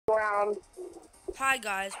Hi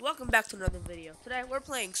guys, welcome back to another video. Today we're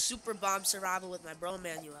playing Super Bomb Survival with my bro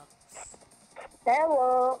Emmanuel.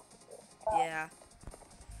 Hello. Yeah.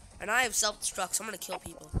 And I have self-destruct, so I'm gonna kill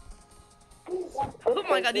people. Oh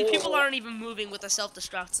my god, these people aren't even moving with the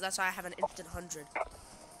self-destruct, so that's why I have an instant 100.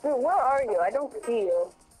 Dude, where are you? I don't see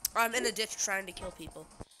you. I'm in a ditch trying to kill people.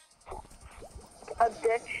 A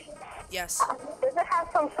ditch? Yes. Does it have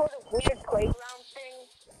some sort of weird playground thing?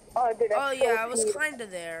 Oh, dude, Oh that's yeah, so I was cute. kinda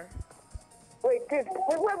there. Wait, dude,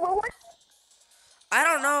 wait. I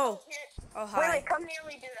don't know. Oh, hi. Wait, come near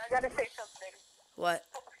me, dude. I gotta say something. What?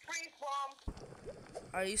 Freeze bomb.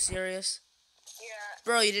 Are you serious? Yeah.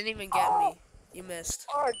 Bro, you didn't even get me. You missed.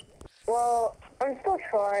 Oh, well, I'm still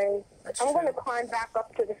trying. That's I'm true. gonna climb back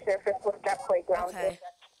up to the surface with that playground. Okay.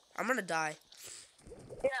 I'm gonna die.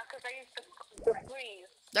 Yeah, because I used to freeze.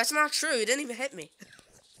 That's not true, you didn't even hit me.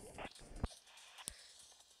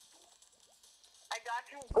 I got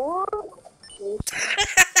you. Ooh.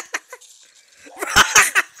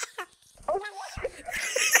 Oh, wait, what?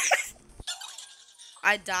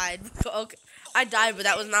 I died. Okay. I died, but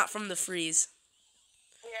that was not from the freeze.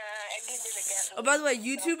 Yeah, and you didn't get me. Oh, by the way,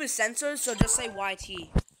 YouTube is censored, so just say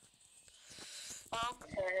YT.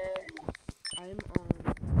 Okay. I'm on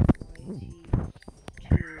YT2.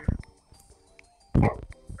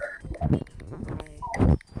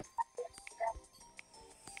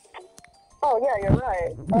 Oh, yeah, you're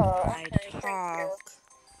right. I Okay, talk.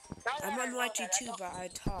 thank you. I'm on YT2, but I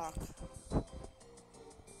talk.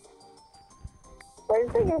 Why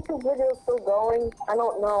is the YouTube video still going? I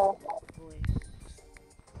don't know. Voice,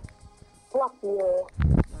 Fuck you.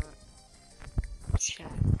 not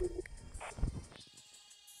chat.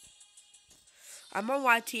 I'm on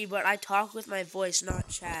YT, but I talk with my voice, not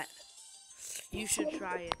chat. You should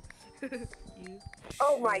try it. You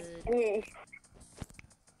Oh my should geez.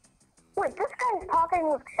 Wait, this guy's talking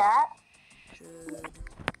with chat? try it.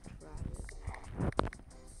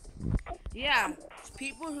 Yeah,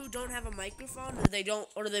 people who don't have a microphone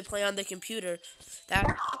or they play on the computer,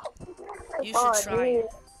 that you should try it.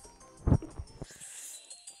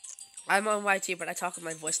 I'm on YT, but I talk with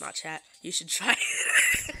my voice, not chat. You should try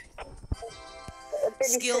it.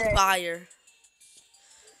 Skilled buyer.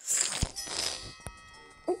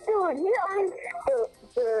 Dude, he owns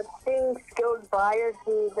the thing skilled buyer,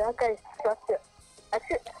 dude. That guy's such a...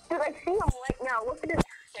 Dude, I see him right now. Look at his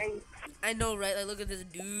face. I know, right? Like, look at this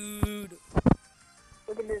dude.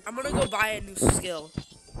 Look at this. I'm gonna go buy a new skill.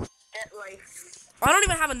 Get life. I don't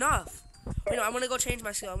even have enough. Wait, no, I wanna go change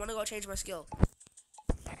my skill.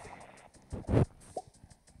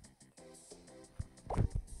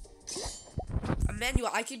 Emmanuel,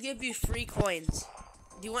 I could give you free coins.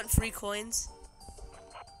 Do you want free coins?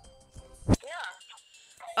 Yeah.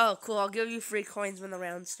 Oh, cool. I'll give you free coins when the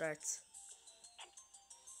round starts.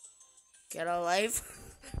 Get a life.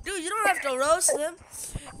 Dude, you don't have to roast him.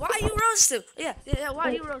 Why you roast him? Yeah,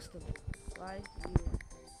 why you roast him? Why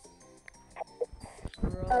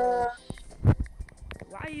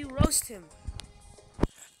you roast him?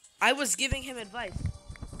 I was giving him advice.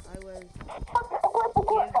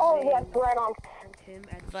 Oh, yes, right on. Him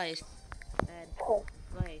advice.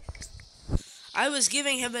 I was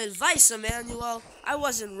giving him advice, Emmanuel. I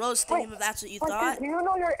wasn't roasting him if that's what you thought. Do you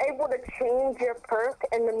know you're able to change your perk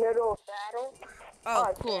in the middle of battle?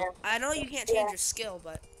 Oh, cool. I know you can't change your skill,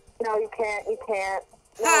 but... No, you can't.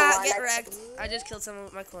 Ha! Get wrecked. I just killed someone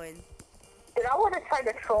with my coin. Dude, I would have tried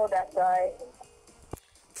to troll that guy.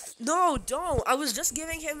 No, don't. I was just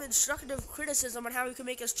giving him constructive criticism on how he could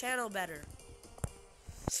make his channel better.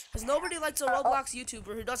 Because nobody likes a Roblox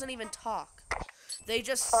YouTuber who doesn't even talk. They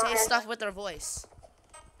just say stuff with their voice.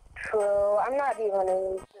 True. I'm not even a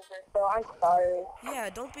YouTuber, so I'm sorry. Yeah,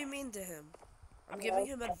 don't be mean to him. I'm giving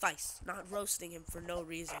him advice, not roasting him for no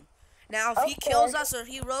reason. Now, if he kills us or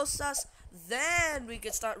he roasts us, then we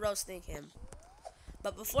could start roasting him.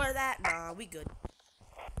 But before that, nah, we good.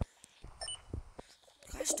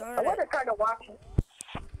 Gosh darn I it. would have tried to watch him.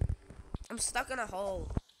 I'm stuck in a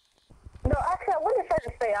hole. No, actually, I would have tried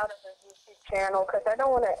to stay out of his YouTube channel because I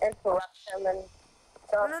don't want to interrupt him and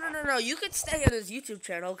stuff. No. You could stay on his YouTube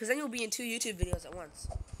channel because then you'll be in 2 YouTube videos at once.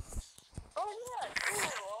 Oh, yeah,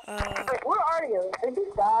 cool. Wait, where are you? Did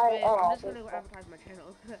you die? Wait, I'm just going to advertise my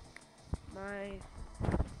channel. My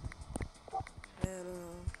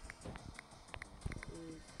channel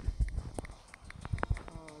is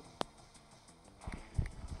called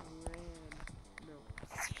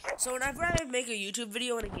So whenever I make a YouTube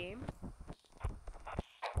video in a game,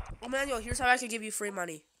 Emmanuel, here's how I can give you free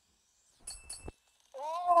money.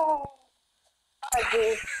 Oh, I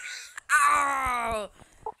do. Oh!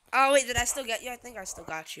 Oh, wait, did I still get you? I think I still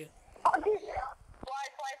got you. Oh, geez. Fly.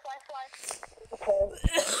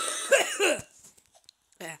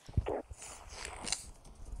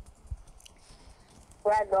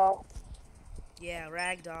 ragdoll. Yeah,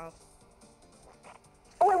 ragdoll.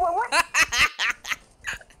 Oh, wait, what?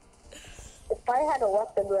 If I had a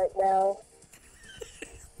weapon right now.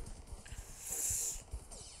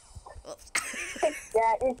 Take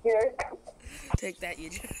that, you jerk. Take that, you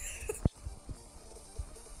jerk.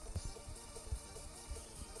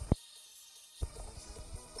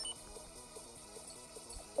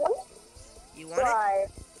 You want Why?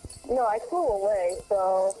 No, I flew away,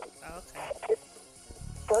 so okay.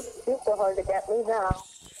 it's super hard to get me now.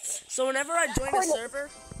 So whenever I join a server,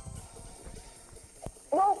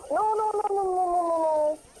 No,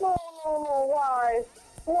 why?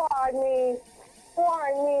 Why me?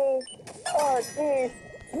 Why me? Oh, jeez.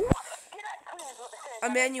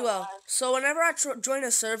 Emmanuel, so whenever I join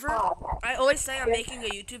a server, I always say I'm making a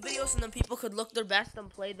YouTube video so then people could look their best and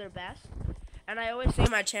play their best. And I always say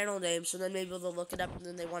my channel name so then maybe they'll look it up and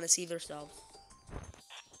then they want to see themselves.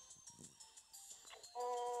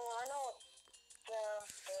 I know. I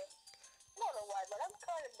don't know why, but I'm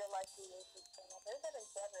kind of liking YouTube channel. They're getting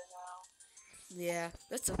better now. Yeah,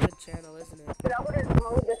 that's a good channel, isn't it? But I would have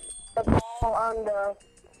thrown the ball on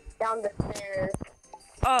down the stairs.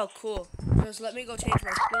 Oh, cool. Just let me go change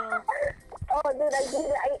my skill. Oh, dude, I did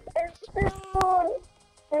it.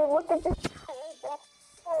 Dude, look at this.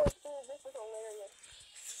 Oh, dude, this is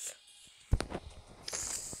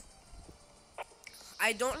hilarious.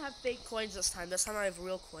 I don't have fake coins this time. This time I have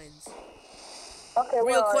real coins. Okay,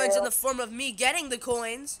 Real coins in the form of me getting the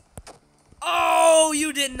coins. Oh,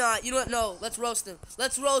 you did not. You know what? No, let's roast him.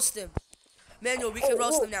 Let's roast him. Manuel, we can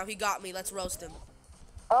roast him now. He got me. Let's roast him.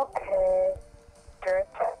 Okay. Sure.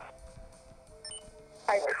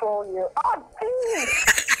 I troll you. Oh, dude!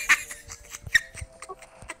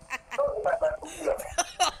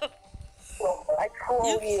 I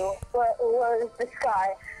troll you. Where is this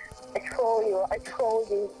guy? I troll you. I troll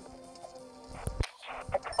you.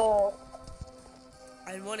 I troll.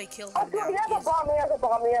 I want to kill him Oh, dude, now. he has a bomb. He has a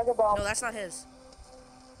bomb. He has a bomb. No, that's not his.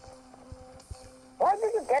 Why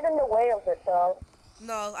did you get in the way of it, though?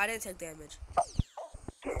 No, I didn't take damage.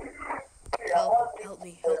 Help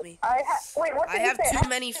me. Wait, what I did have you say? too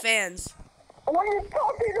many fans. What are you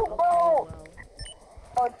talking about? Well,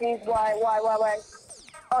 Oh, jeez, why?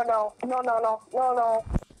 Oh, no.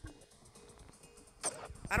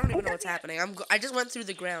 I don't even know what's happening. I just went through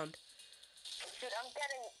the ground. Dude, I'm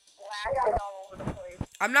getting lagged all over the place.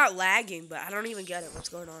 I'm not lagging, but I don't even get it. What's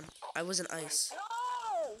going on? I was in ice.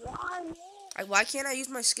 No, why me? Why can't I use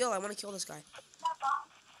my skill? I want to kill this guy.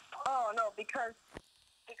 Oh, no, because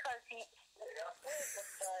he... Where is this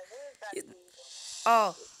guy? Where is that dude?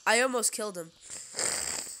 Oh, I almost killed him.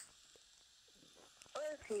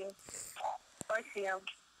 Where is he? Oh, I see him.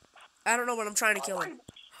 I don't know what I'm trying to kill him.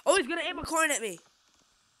 Oh, he's gonna aim a coin at me.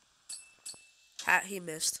 He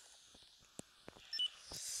missed.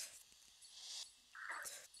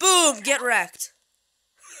 Boom! Get wrecked.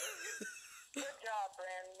 Good job,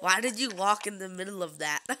 Brandon. Why did you walk in the middle of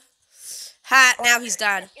that? Ha! Now he's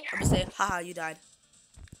died. I'm gonna say, haha, you died.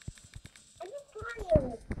 Are you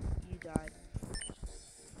trying? You died.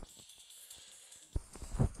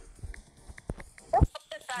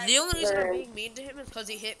 The only reason I'm being mean to him is because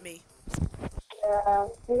he hit me. Yeah,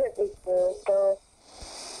 he hit me too, so...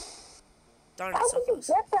 Darn it, How so did you close.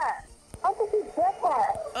 get that? How did you get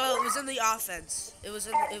that? Oh, it was in the offense. It was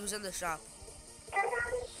in the shop.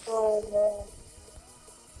 Oh, man.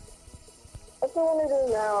 What do you want to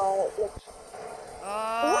do now?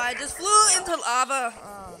 Oh, I just flew into lava.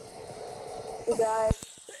 Oh. You guys.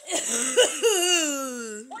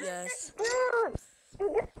 Yes.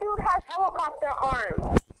 Dude, this dude has helicopter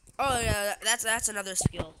arms. Oh yeah, that's another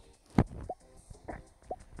skill. I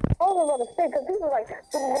was about to say, because these are like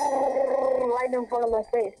right in front of my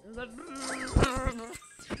face.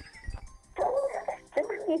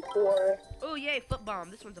 64. Oh yay, foot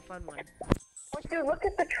bomb. This one's a fun one. But dude, look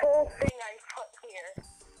at the troll thing I put here.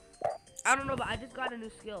 I don't know, but I just got a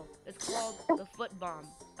new skill. It's called the foot bomb.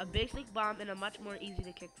 A basic bomb in a much more easy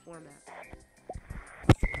to kick format.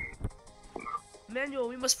 Manuel,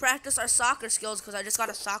 we must practice our soccer skills because I just got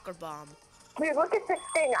a soccer bomb. Dude, look at this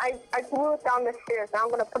thing. I flew it down the stairs. Now I'm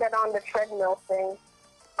going to put it on the treadmill thing.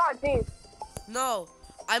 Oh, jeez. No,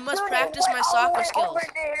 I must Dude, practice my it went all the soccer way skills. over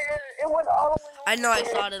there. It went all the way over I know, I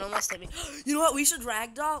there. thought it almost hit me. You know what? We should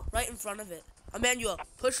ragdoll right in front of it. Emmanuel,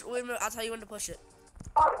 push. Wait a minute. I'll tell you when to push it.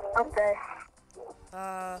 Oh, okay.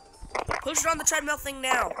 Push it on the treadmill thing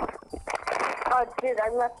now. Oh, dude, I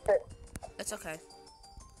left it. It's okay.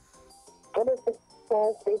 What is this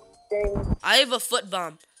fancy thing? I have a foot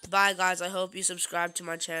bomb. Bye, guys. I hope you subscribe to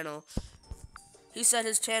my channel. He said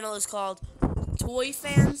his channel is called Toy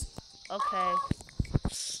Fans. Okay.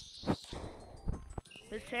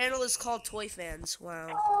 His channel is called Toy Fans.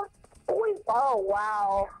 Wow. Oh,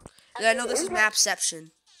 wow. Yeah, I know this is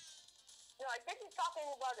Mapception. No, I think he's talking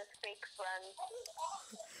about his fake friends.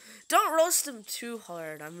 Don't roast him too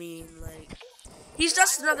hard. I mean, like, he's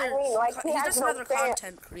just another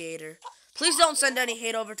content creator. Please don't send any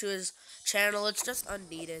hate over to his channel. It's just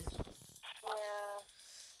unneeded. Yeah.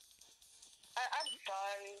 I'm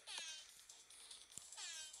sorry.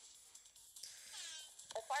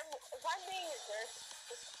 If I'm being a jerk,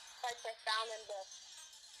 just like I found in the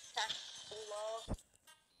text below.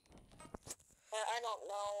 I don't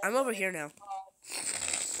know. I'm over here now.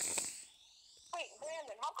 Wait,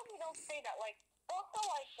 Brandon, how come you don't say that? Like, also,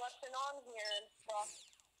 like, lesson on here and stuff.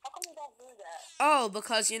 How come you don't do that? Oh,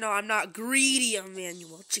 because, you know, I'm not greedy,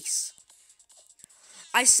 Emmanuel. Jeez.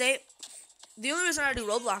 I say, the only reason I do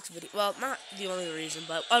Roblox videos, well, not the only reason,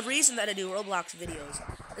 but a reason that I do Roblox videos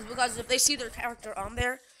is because if they see their character on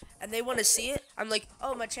there and they want to see it, I'm like,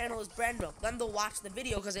 oh, my channel is Brando. Then they'll watch the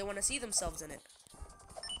video because they want to see themselves in it.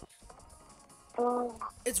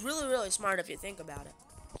 It's really, really smart if you think about it.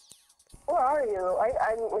 Where are you?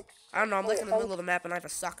 I don't know. I'm like in the middle of the map and I have a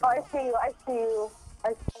soccer ball. I see you. I see you.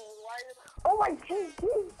 Oh my jeez.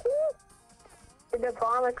 Did the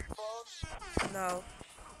bomb explode? No.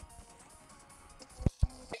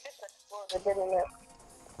 It just exploded, didn't it?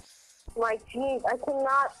 My jeez, I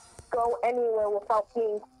cannot go anywhere without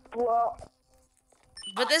being slow.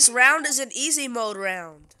 But this round is an easy mode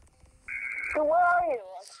round. So where are you?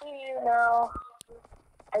 I see you now.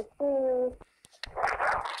 I see you.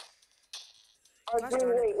 Oh, dude,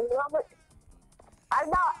 wait, you know what? I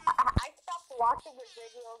stopped watching the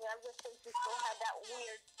videos ever since you still had that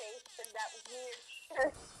weird face and that weird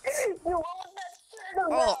shirt. You what was that shirt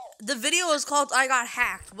about? Oh, the video is called I Got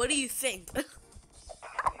Hacked. What do you think? Dude, that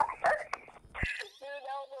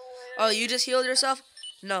was hilarious. Oh, you just healed yourself?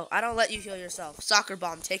 No, I don't let you heal yourself. Soccer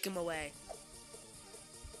bomb, take him away.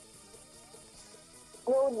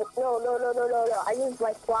 No. I used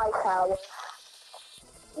my fly power.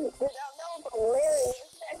 Dude, that was hilarious.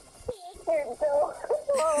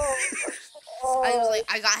 I was like,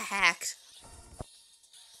 I got hacked.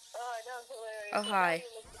 Oh, that was hilarious. Oh, hi.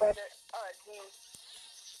 Oh,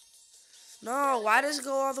 No, why does it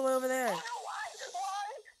go all the way over there? why?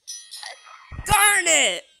 Darn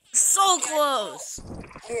it! So close.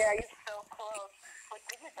 Yeah, you're so close. Wait,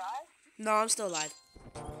 did you die? No, I'm still alive.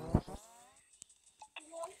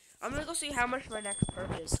 I'm gonna go see how much my next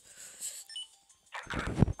perk is. I'm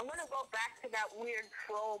gonna go back to that weird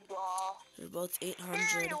troll ball. They're both 800.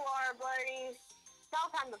 There you are, buddy. Now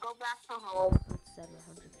time to go back to home.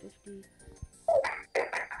 750.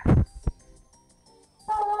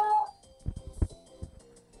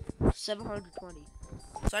 720.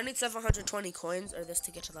 So I need 720 coins or this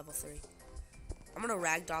to get to level 3. I'm gonna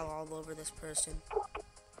ragdoll all over this person.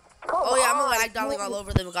 Oh yeah, I'm ragdolling all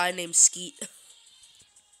over the guy named Skeet.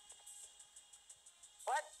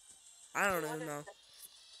 What? I don't even know.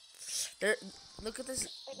 Look at this.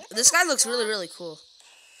 This guy looks really, really cool.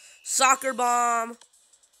 Soccer bomb.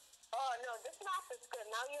 Oh no, this map is good.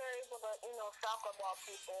 Now you're able to, soccer ball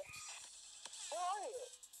people. Who are you?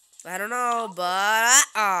 I don't know, but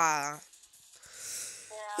Yeah.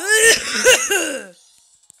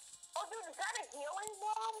 Oh, dude, is that a healing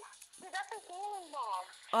bomb? Dude, that's a healing bomb.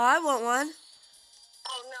 Oh, I want one.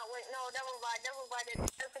 Oh no, wait, no, never mind. It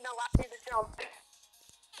doesn't allow you to jump.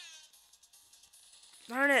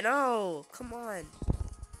 Darn it, no. Come on.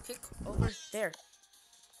 Kick over there.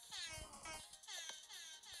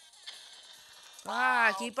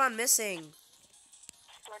 Ah, keep on missing.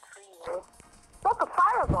 Good for you. Look, a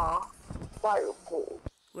fireball. Fireball.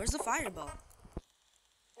 Where's the fireball?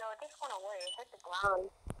 No, it just went away. It hit the ground.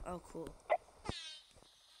 Oh, cool.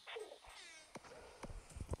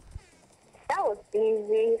 That was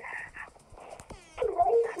easy.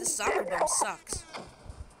 This soccer bomb sucks.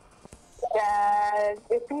 Dad,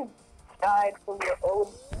 if you died from your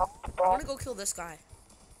old I want to go kill this guy.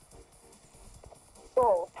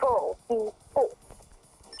 Oh.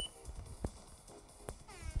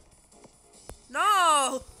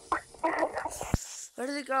 No! Where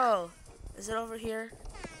did it go? Is it over here?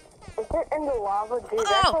 Is it in the lava, dude? Oh!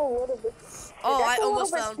 That's a little bit. Oh, I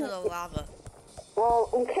almost fell into the lava. Well,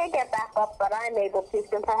 you can't get back up, but I'm able to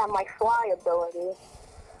since I have my fly ability.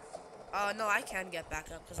 No, I can get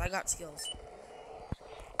back up because I got skills.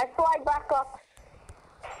 I fly back up.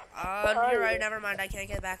 You're right. Never mind. I can't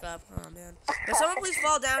get back up. Oh, man. Can someone please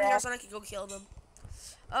fall down here so I can go kill them?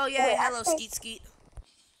 Oh, yeah. Wait, Hello, Skeet.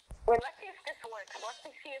 Wait, let's see if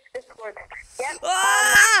this works. Yep.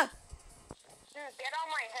 Ah! Dude, get on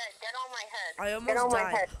my head. Get on my head. I almost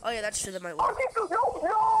died. Oh, yeah, that's true. That might work. Okay,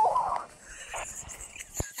 no!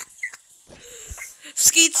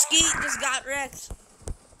 Skeet Skeet just got wrecked.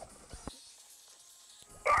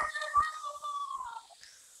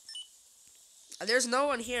 There's no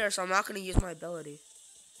one here, so I'm not gonna use my ability.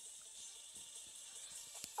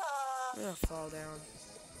 I'm gonna fall down.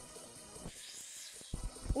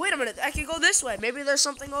 Wait a minute, I can go this way. Maybe there's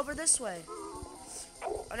something over this way.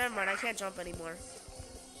 Oh, never mind, I can't jump anymore.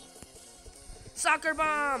 Soccer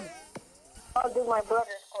bomb! Oh, dude, my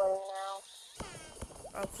brother's playing now.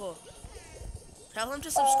 Oh, cool. Tell him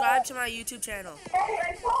to subscribe to my YouTube channel.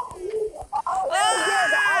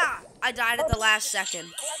 Ah! I died at the last second.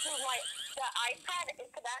 Yeah, dude, the iPad,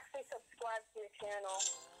 it could actually subscribe to your channel.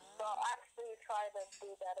 So I'll actually try to do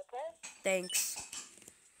that, okay? Thanks.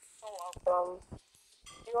 You're welcome.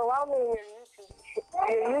 You allow me your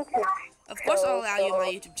YouTube. Of course I'll allow you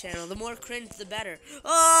my YouTube channel. The more cringe, the better.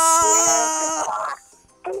 Oh!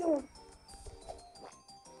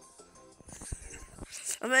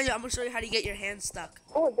 Emmanuel, I'm gonna show you how to get your hand stuck.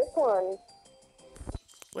 Oh, this one.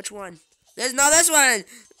 Which one? There's no this one.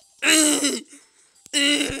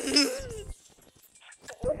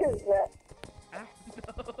 What is that?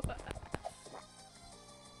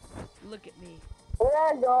 Look at me.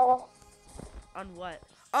 There you go. On what?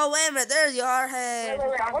 Oh, wait a minute. There you are. Hey.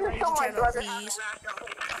 Wait, I want to show my brother. Please.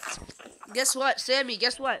 Guess what, Sammy?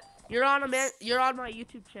 Guess what? You're on my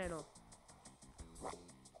YouTube channel.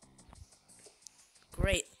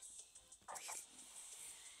 Great.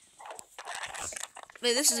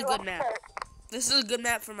 Wait, this is a good map. This is a good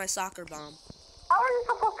map for my soccer bomb. How are you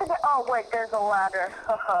supposed to get? Oh wait, there's a ladder.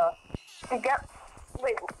 To get.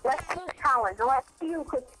 Wait, let's do a challenge. Let's see who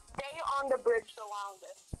could stay on the bridge the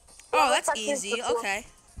longest. Oh, that's easy. Okay.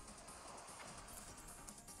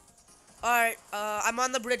 Alright, I'm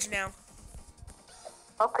on the bridge now.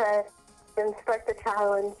 Okay. Then start the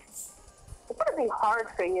challenge. It's gonna be hard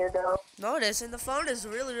for you though. No, it isn't. The phone is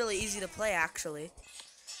really, really easy to play, actually.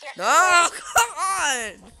 No, come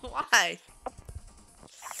on! Why?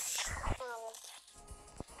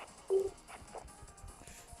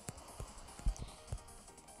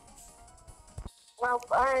 Well,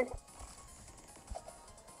 fine.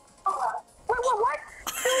 Wait, what?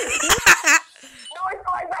 No, it's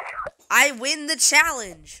going back. I win the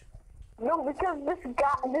challenge. No, because this dude,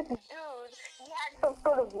 he had some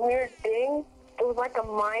sort of weird thing. It was like a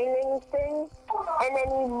mining thing. And then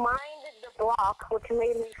he mined the block, which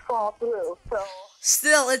made me fall through, so.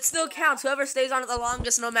 Still, it still counts. Whoever stays on it the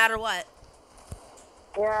longest, no matter what.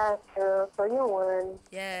 Yeah, true. So you win.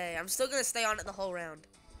 Yay, I'm still gonna stay on it the whole round.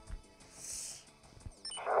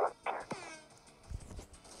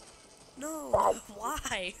 No,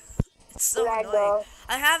 why? It's so annoying.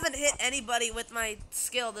 I haven't hit anybody with my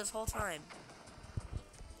skill this whole time.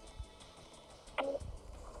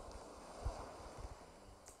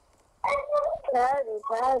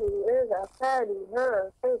 Patty, is a patty,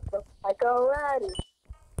 her, like already.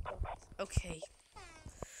 Okay.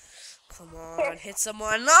 Come on, hit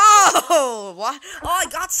someone. No! What? Oh, I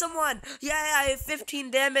got someone. Yay, I have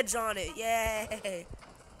 15 damage on it. Yay.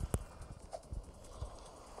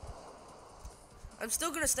 I'm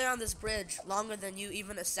still gonna stay on this bridge longer than you,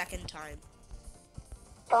 even a second time.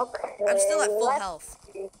 Okay. I'm still at full health.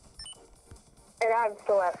 And I'm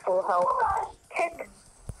still at full health. Kick.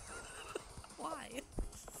 Why?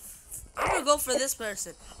 I'm gonna go for this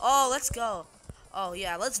person. Oh, let's go. Oh,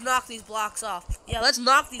 yeah, let's knock these blocks off. Yeah, let's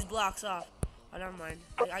knock these blocks off. Oh, never mind.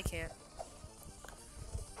 I can't.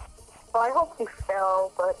 Well, I hope you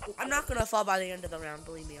fell, but... I'm not gonna fall by the end of the round,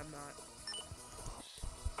 believe me, I'm not.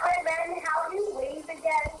 Hey, Ben, how do you wave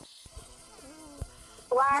again?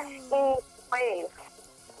 Flash wave.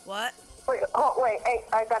 What? Wait, hey,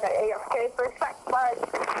 I got an AFK for a sec, but...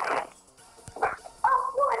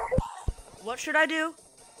 Oh, what should I do?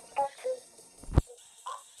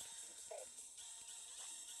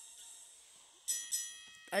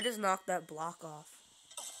 I just knocked that block off.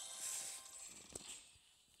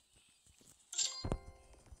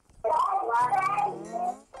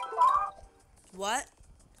 What?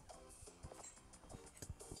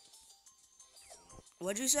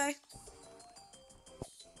 What'd you say?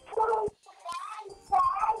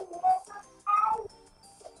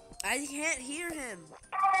 I can't hear him.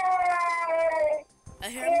 I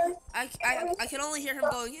hear him. I can only hear him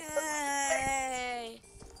going, yay!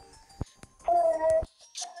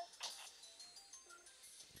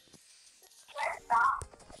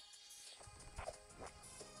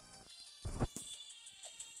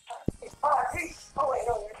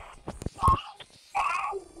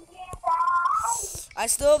 I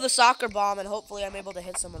still have the soccer bomb, and hopefully I'm able to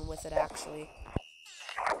hit someone with it, actually.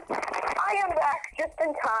 I am back just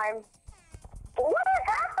in time. What is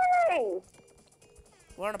happening?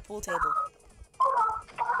 We're on a pool table.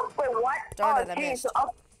 Wait, what? Darn Oh, it, I jeez. missed.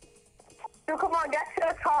 Dude, come on, get to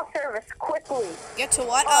the call service quickly. Get to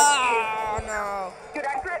what? Oh, Oh, no. Dude,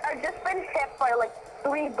 I've just been hit by like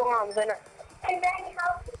 3 bombs and. Hey, man,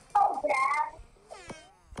 how's it so bad?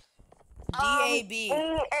 DAB.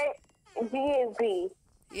 DAB.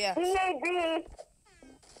 Yeah. DAB.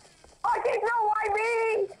 Oh, there's no why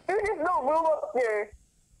me. There's just no room up there.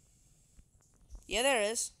 Yeah, there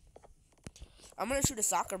is. I'm gonna shoot a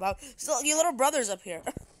soccer ball. So, your little brother's up here.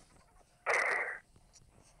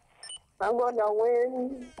 I'm gonna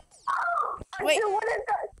win. Wait. Dude, what is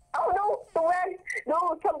that? Oh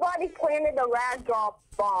no, somebody planted a rag drop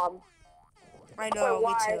bomb. I know, Wait, me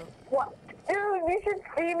why? too. What? Dude, you should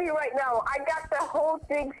see me right now. I got the whole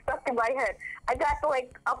thing stuck in my head. I got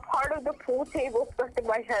like a part of the pool table stuck in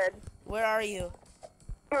my head. Where are you?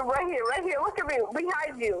 Dude, right here. Look at me,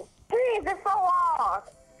 behind you. Jeez, it's so off.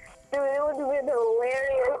 Dude, it would have been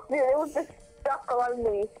hilarious. Dude, it was just stuck on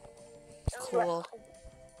me. Cool.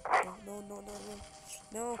 No.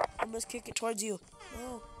 No, I must kick it towards you.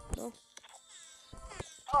 No.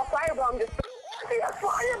 Oh, firebomb just... A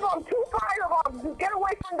firebomb! 2 firebombs! Just get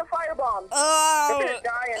away from the firebomb! Oh! They're gonna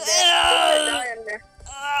die in there. They're gonna die in there.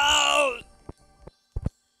 Oh!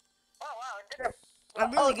 Oh, wow, it didn't...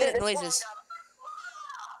 I'm really good at noises.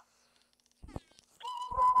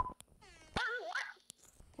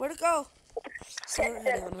 Where'd it go? Start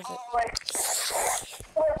hitting on with it.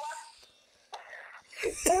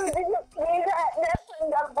 Dude, did you see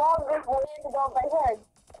that bomb just landed on my head?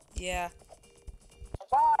 Yeah.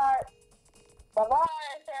 Bye-bye. Bye-bye,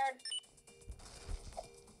 I said.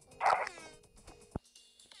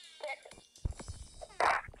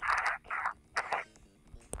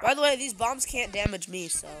 By the way, these bombs can't damage me,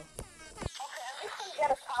 so. Okay, at least we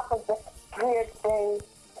get a top of this weird thing.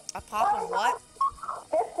 A pop of what?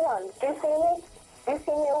 This one. Do you see me? Do you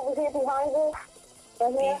see me over here behind you?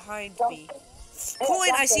 Right here? Behind me. Yeah, Coin!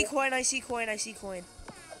 I see something. coin, I see coin, I see coin.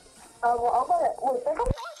 Well, I'm gonna... Wait, there's a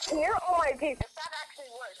block here? Oh my geez, if that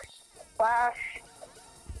actually works. Flash.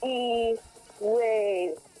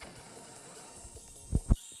 E-wave.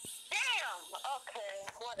 Damn! Okay,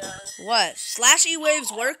 whatever. What? Slash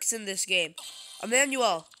E-waves works in this game.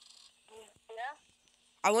 Emmanuel, Yeah?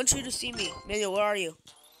 I want you to see me. Emmanuel, where are you?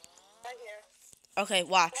 Right here. Okay,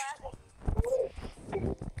 watch.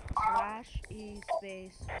 Slash E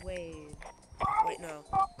space wave. Wait, no.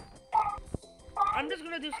 I'm just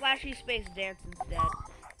gonna do slash E space dance instead.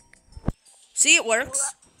 See, it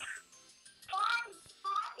works.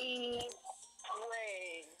 E-wave.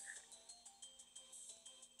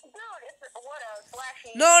 Dude, it's what a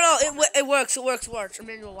flashy... No, it works, watch.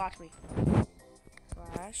 Emmanuel, watch me.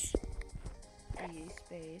 Slash E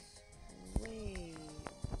space wave.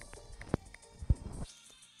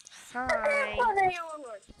 Hi.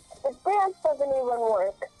 The dance doesn't even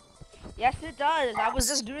work. Yes, it does. I was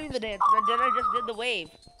just doing the dance, and then I just did the wave.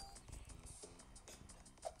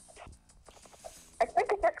 I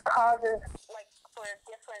think it just causes, like, for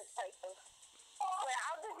different types of... Wait,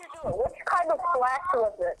 how did you do it? Which kind of flash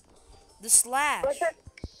was it? The slash. Was it...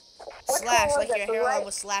 Which Slash, one like was your it? The hairline right...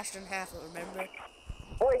 was slashed in half, remember?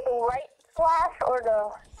 Wait, the right flash or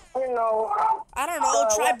the, you know... I don't know,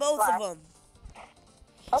 try left both flash? of them.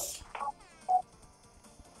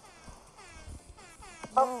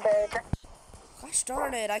 Okay. Gosh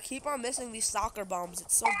darn it, I keep on missing these soccer bombs.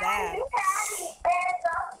 It's so bad.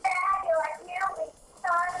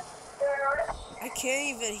 I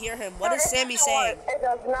can't even hear him. What is Sammy saying? It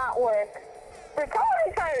does not work. They're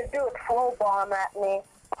totally trying to do a flow bomb at me.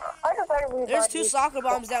 I just everybody. There's 2 soccer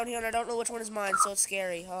bombs down here, and I don't know which one is mine, so it's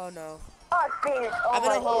scary. Oh no. Oh, jeez. Oh, I'm in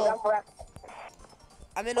a my hole. God,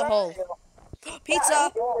 I'm in a hole. Pizza!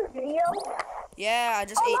 Are you doing a video? Yeah, I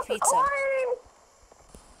just ate look, a pizza. coin!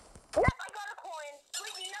 Yep, I got a coin.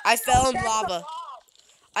 Wait, you I know, fell in that's a lava. bomb.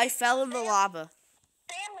 I fell in the lava.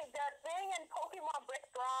 Sammy, that thing in Pokemon Brick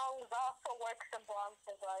Bronze also works in bomb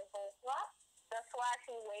survivors. What? The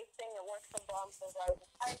flashy wave thing, it works in bomb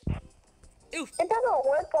survivors. Oof. It doesn't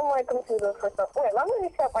work on my computer for some... Wait, let me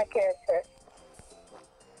reset my character.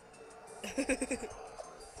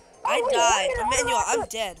 I died. Emmanuel, I'm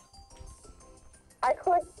dead. I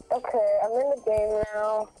clicked... Okay, I'm in the game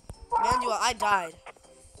now. Emmanuel, I died.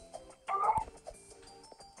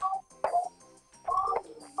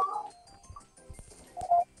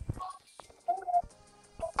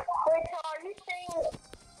 Wait, so are you saying...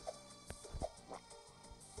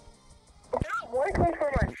 It's not working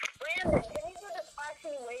for my... Brandon, can you do the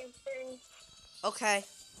flashy wave thing? Okay.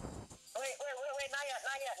 Wait,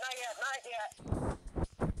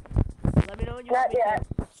 Let me know when you not want me yet.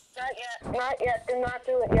 Not yet. Not yet. Do not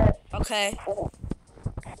do it yet. to. Okay.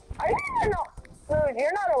 I don't even know. Dude,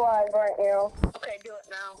 you're not alive, aren't you? Okay, do it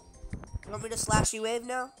now. You want me to slash you wave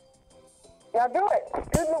now? Now do it.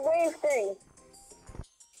 Do the wave thing.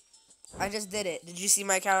 I just did it. Did you see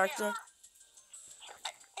my character? It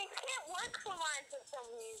can't work for mine for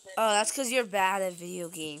some reason. Oh, that's because you're bad at video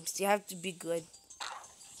games. You have to be good.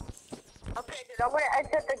 Okay, dude, I'm gonna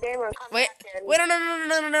exit the game and come Wait, back in. wait,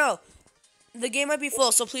 no. The game might be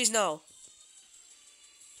full, so please no.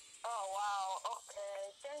 Oh, wow.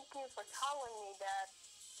 Okay. Thank you for telling me that.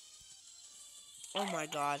 Oh my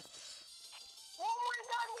god. Oh my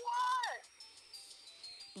god,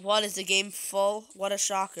 what? What, is the game full? What a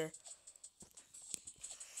shocker.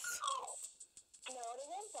 No, it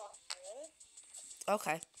isn't possible.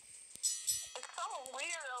 Okay. It's so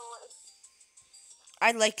weird.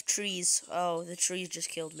 I like trees. Oh, the trees just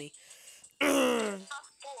killed me. It's not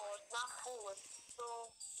full. It's not full. It's still...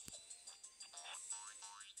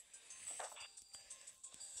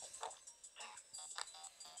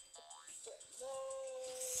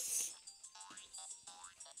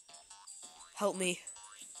 Help me.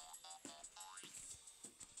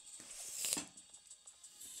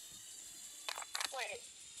 Wait.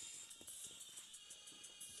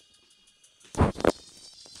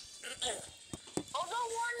 Oh, no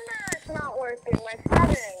wonder it's not working. My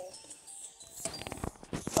settings.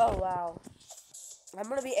 Oh, wow. I'm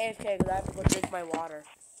gonna be AFK because I have to go drink my water.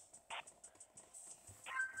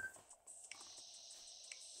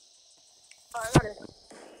 Oh, I got it.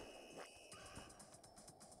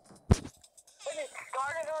 Wait, it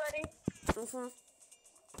started already?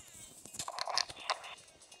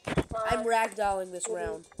 I'm ragdolling this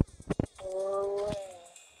round. Come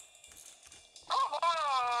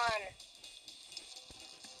on!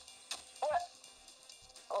 What?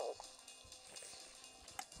 Oh.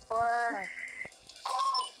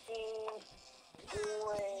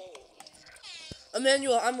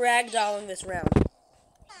 Emmanuel, I'm ragdolling this round.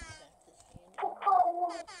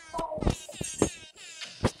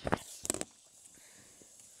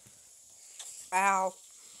 Ow.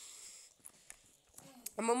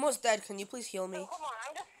 I'm almost dead. Can you please heal me? Come on,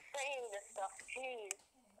 I'm just saying this stuff. Jeez.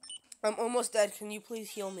 I'm almost dead. Can you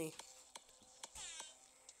please heal me?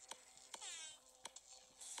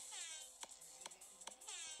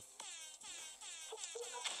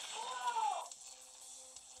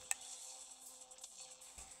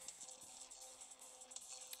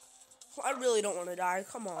 I really don't want to die.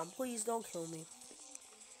 Come on, please don't kill me.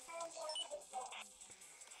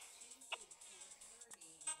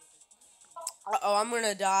 Uh-oh, I'm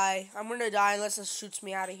gonna die. I'm gonna die unless this shoots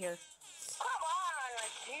me out of here. Come on,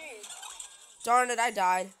 like, jeez. Darn it, I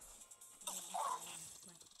died.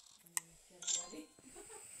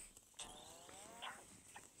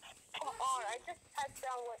 Come on, I just typed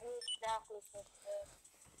down what you exactly just said.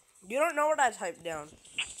 You don't know what I typed down.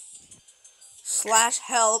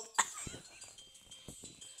 /help.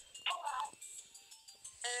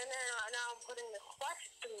 And then now I'm putting the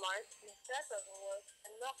question mark, and if that doesn't work,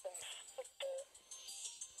 and nothing.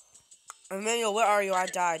 Emmanuel, where are you? I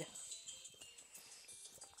died.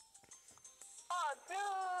 Oh,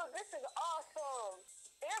 dude, this is awesome.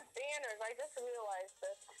 They have banners, I just realized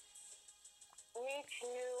this. Reach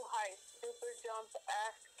new height, super jump,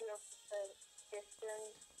 ask your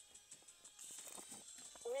distance.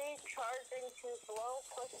 Recharging too slow,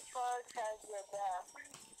 push charge has your back.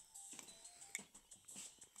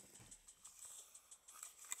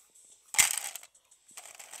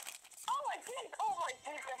 Oh, I did! Oh my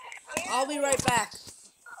Jesus! I'll be right back.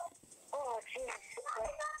 Oh, jeez.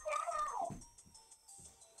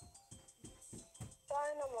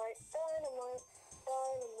 Dynamite, dynamite,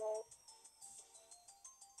 dynamite.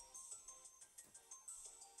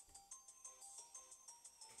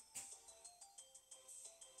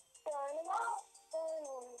 Dynamite,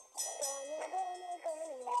 dynamite, dynamite,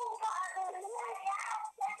 dynamite.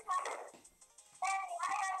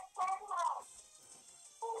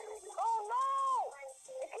 Oh no!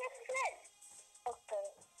 It can't fit! Okay.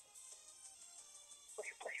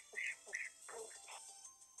 Push, push, push, push, push.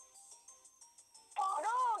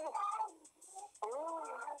 No!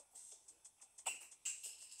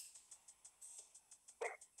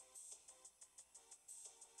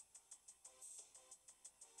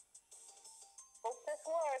 Hope this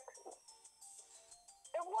works.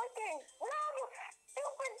 It's working! No!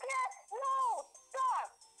 Stupid cat! No! Stop!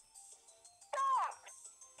 Stop!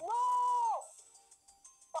 No!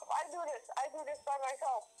 Stop! I do this by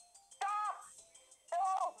myself. Stop!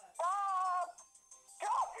 No! Stop!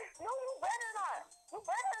 Stop! No, you better not! You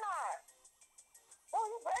better not! No,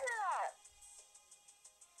 you better not!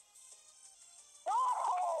 No!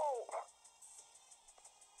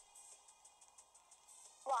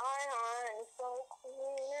 Fine, so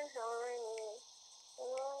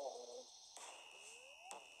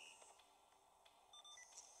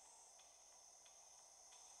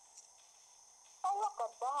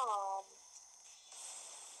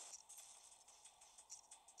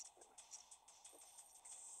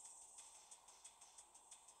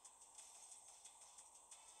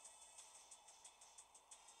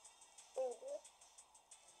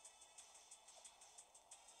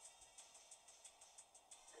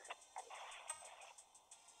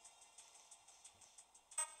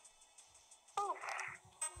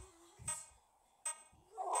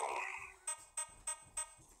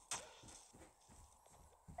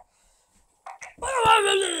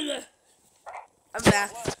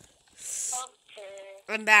back.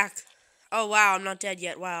 I'm back. Oh, wow, I'm not dead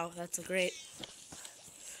yet. Wow, that's a great.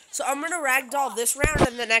 So I'm going to ragdoll this round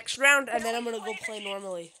and the next round, and then I'm going to go play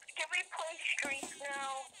normally. Can we play Street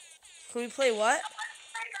now? Can we play what?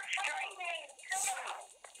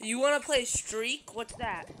 You want to play Streak? What's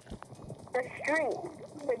that? The Street.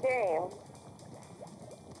 The game.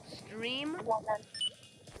 Stream?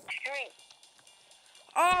 Street.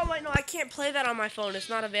 Oh, wait, no, I can't play that on my phone. It's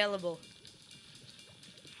not available.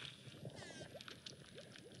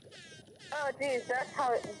 Oh, geez, that's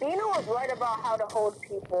how. Dina was right about how to hold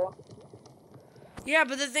people. Yeah,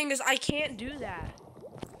 but the thing is, I can't do that.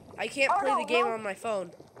 I can't play the game on my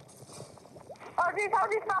phone. Oh, geez, how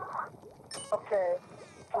do you stop? Okay.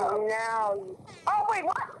 Now. Oh, wait,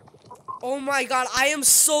 what? Oh my god, I am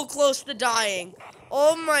so close to dying.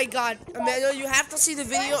 Oh my god. Emmanuel, you have to see the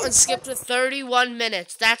video and skip to 31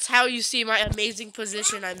 minutes. That's how you see my amazing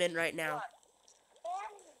position I'm in right now.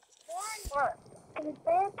 What? Can you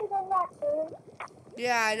say it to them that thing?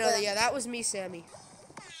 Yeah, I know that. Yeah, that was me, Sammy.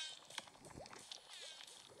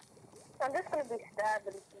 I'm just gonna be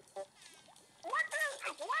stabbing people. What?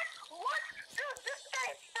 Dude, this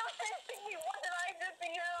guy is still chasing me. What did I do to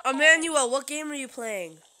you? Emmanuel, what game are you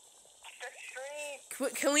playing? The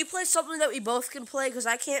Street. Can we play something that we both can play? Because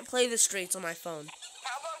I can't play the streets on my phone.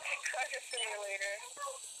 How about the Treasure Simulator?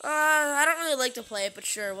 I don't really like to play it, but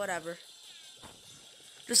sure, whatever.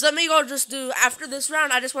 Just let me go just do, after this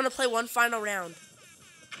round, I just want to play one final round.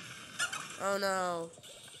 Oh no.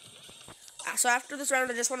 So after this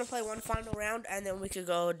round, I just want to play one final round, and then we could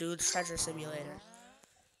go do the Treasure Simulator.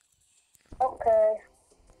 Okay.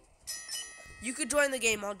 You could join the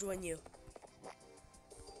game, I'll join you.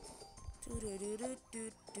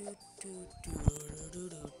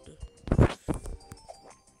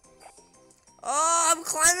 Oh, I'm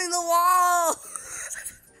climbing the wall!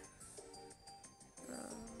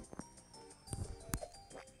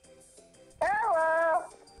 Hello.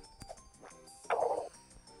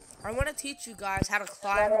 I want to teach you guys how to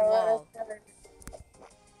climb a wall.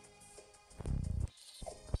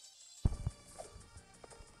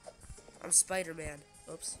 I'm Spider-Man.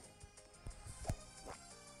 Oops.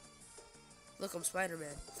 Look, I'm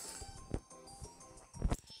Spider-Man.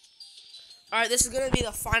 Alright, this is going to be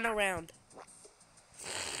the final round.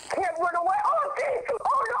 Can't run away. Oh, geez.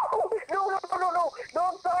 Oh, no. No,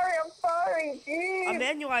 I'm sorry. Jeez.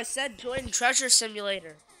 Emmanuel, I said join Treasure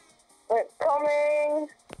Simulator. Wait, coming.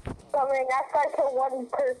 That's like to one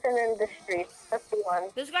person in the street. That's the one.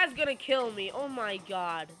 This guy's going to kill me. Oh my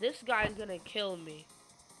god. This guy's going to kill me.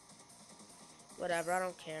 Whatever, I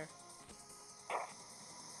don't care.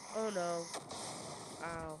 Oh no.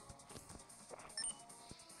 Ow.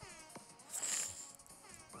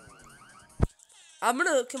 I'm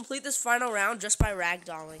gonna complete this final round just by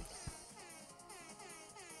ragdolling.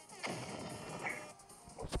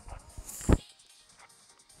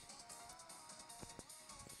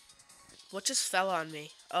 What just fell on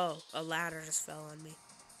me? Oh, a ladder just fell on me.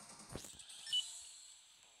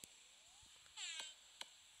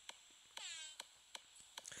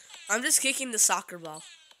 I'm just kicking the soccer ball.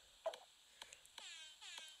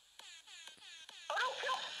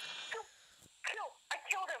 I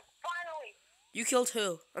killed him, finally. You killed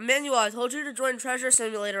who? Emmanuel, I told you to join Treasure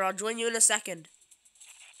Simulator. I'll join you in a second.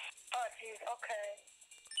 Oh, jeez, okay.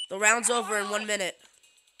 The round's over in 1 minute.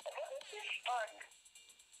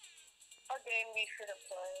 A game we should have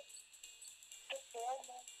played.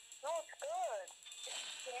 No, it's good.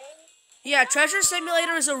 It's good. Yeah, Treasure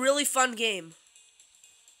Simulator is a really fun game.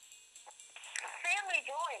 Family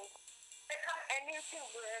join. And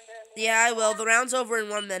YouTuber and then... Yeah, I will. The round's over in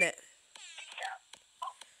 1 minute.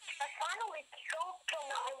 I finally killed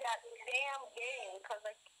someone in that damn game because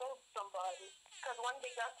I killed somebody. Because when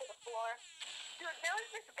they got to the floor... Dude, there was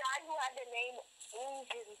this guy who had the name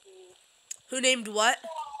Asian Dude. Who named what?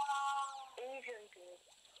 Asian Dude.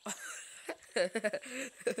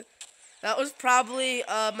 That was probably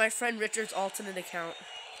my friend Richard's alternate account.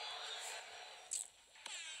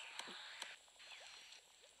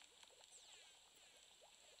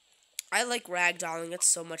 I like ragdolling. It's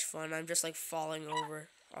so much fun. I'm just like falling over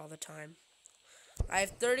all the time. I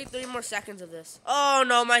have 33 more seconds of this. Oh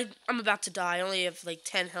no, I'm about to die. I only have like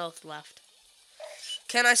 10 health left.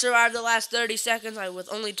 Can I survive the last 30 seconds? With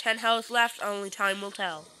only 10 health left, only time will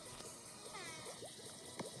tell.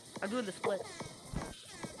 I'm doing the splits.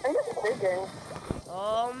 I'm just thinking.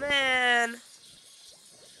 Oh man.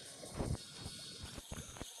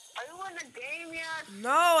 Are you in the game yet? No,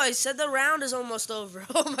 I said the round is almost over.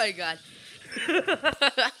 Oh my god.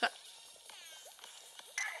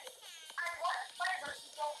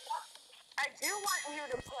 I do want you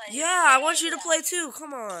to play. Yeah, I want you to play too.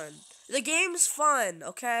 Come on. The game's fun,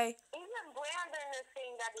 okay? Even Brandon is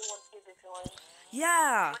saying that he wants you to join.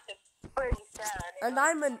 Yeah. Which is pretty sad. And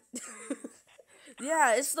I'm an...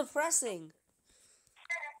 Yeah, it's depressing.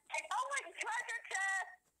 Oh, my treasure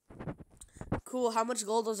chest! Cool, how much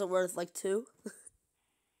gold is it worth? Like 2?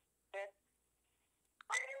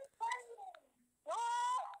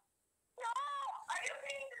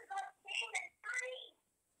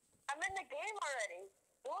 I'm in the game already.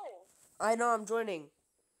 Join. I know, I'm joining.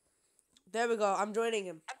 There we go, I'm joining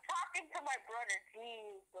him. I'm talking to my brother.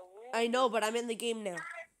 Jeez, I know, but I'm in the game now.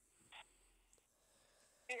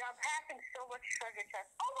 Dude, I'm passing so much treasure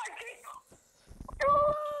chests. Oh my god!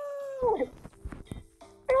 Dude!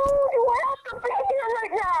 Dude, what else is here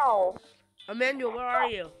right now? Emmanuel, where are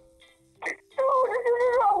you? Dude,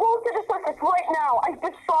 I'm going to the surface right now. I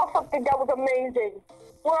just saw something that was amazing.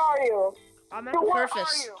 Where are you? I'm at Dude, the where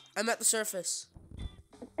surface. are you? I'm at the surface.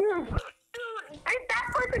 Dude, that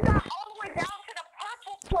person got all the way down to the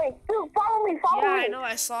purple place. Dude, follow me, follow me. Yeah, I know,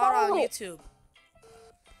 I saw it on YouTube.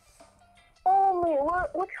 Follow me.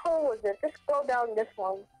 Which hole was it? Just go down this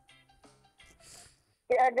one.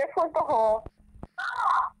 Yeah, this was the hole.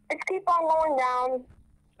 Just keep on going down.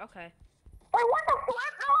 Okay. Wait, what the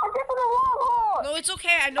flip? No, this was the wrong hole. No, it's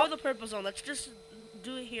okay, I know the purple zone. Let's just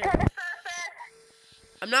do it here. To the surface.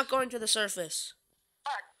 I'm not going to the surface.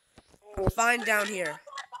 What? Fine down here.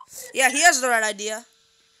 Yeah, he has the right idea.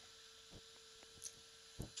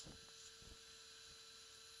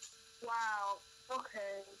 Wow.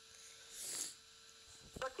 Okay.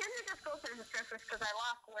 But can you just go to the surface because I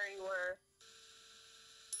lost where you were?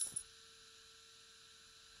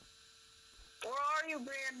 Where are you,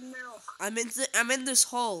 Brand Milk? I'm in this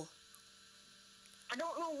hole. I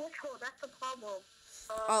don't know which hole. That's the problem.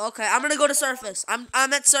 Oh, okay. I'm gonna go to surface. I'm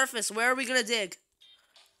at surface. Where are we gonna dig?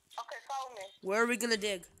 Okay, follow me. Where are we gonna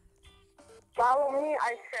dig? Follow me,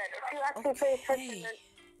 I said. If you actually pay attention, Okay.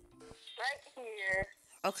 right here.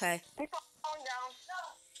 Okay. Keep on going down.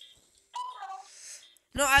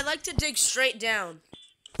 No, I like to dig straight down.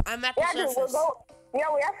 I'm at the Yeah, dude, surface. we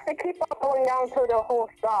have to keep on going down till the hole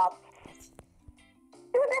stops.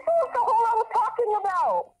 Dude, this was the hole I was talking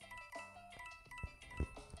about.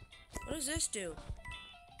 What does this do?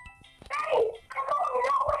 Hey, I'm going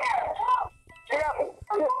nowhere.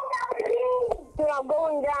 Dude, I'm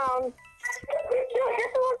going down. Dude,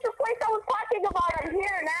 this was the place I was talking about. I'm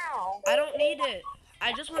here now. I don't need it.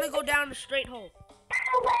 I just want to go down a straight hole.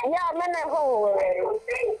 Yeah, I'm in that hole already.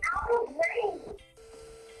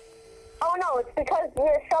 Oh no, it's because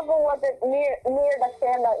your shovel wasn't near the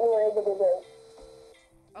sand that you were able to do.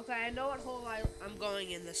 Okay, I know what hole I'm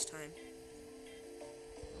going in this time.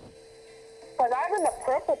 Because I'm in the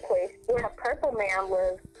purple place where the purple man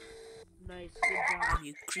lives. Nice, good job,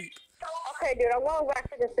 you creep. Okay, dude, I'm going back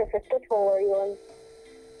to the surface. Which hole are you in?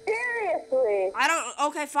 Seriously?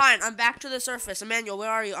 Okay, fine. I'm back to the surface. Emmanuel, where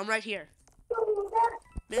are you? I'm right here.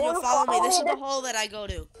 Emmanuel, follow me. This is the hole that I go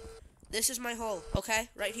to. This is my hole, okay?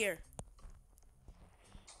 Right here.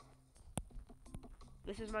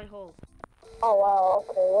 This is my hole. Oh, wow.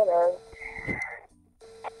 Okay, whatever.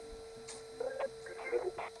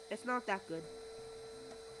 It's not that good.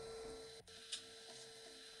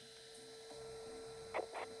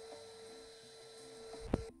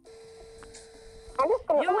 I'm just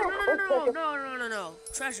gonna... No.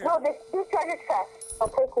 Treasure. No, there's 2 treasure chests. I'll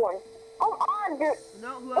take one. Come on, dude.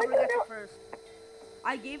 No, whoever gets it first.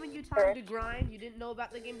 I've given you time to grind. You didn't know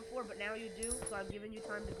about the game before, but now you do. So I've given you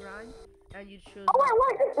time to grind, and you choose. Oh,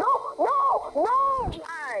 wait. No.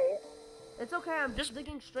 Why? It's okay. I'm just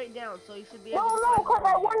digging straight down, so you should be No, able to. because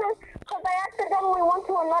I accidentally went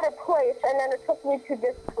to another place, and then it took me to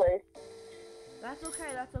this place. That's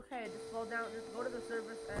okay. Just fall down. Just go to the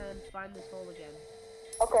surface and find this hole again.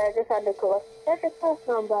 Okay, I just had to collect. There's a first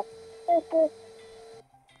number.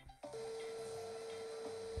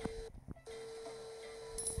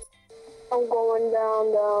 I'm going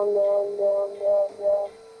down.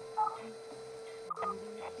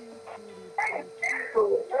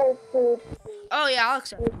 Oh yeah, I'll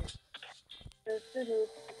accept it.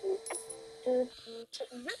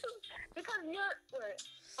 Because you're...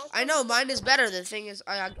 I know mine is better. The thing is,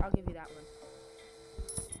 I'll give you that one.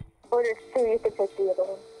 Or there's 2, you can take the other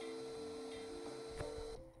one.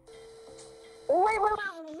 Wait.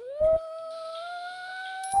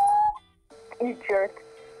 You jerk.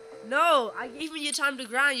 No, I gave you time to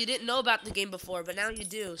grind. You didn't know about the game before, but now you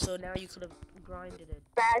do. So now you could have grinded it.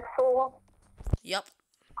 Bag full. Yep.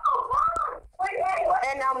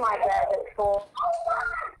 And now my bag is full.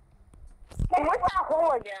 What's that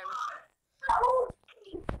hole again?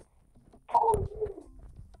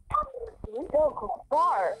 You go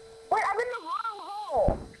far. Wait, I'm in the wrong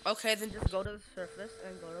hole. Okay, then just go to the surface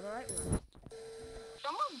and go to the right one.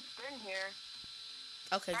 Someone's been here.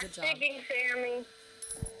 Okay, good job. Digging, Sammy.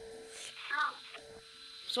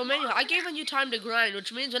 So, Emmanuel, I gave you time to grind,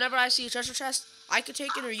 which means whenever I see a treasure chest, I could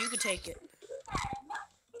take it or you could take it.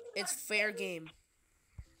 It's fair game.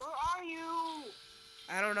 Where are you?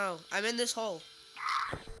 I don't know. I'm in this hole.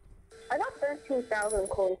 I got 13,000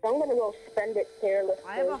 coins, so I'm gonna go spend it carelessly.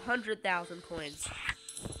 I have 100,000 coins.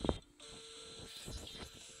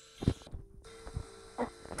 Oh,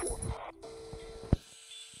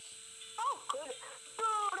 good.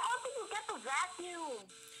 Dude, how did you get the vacuum?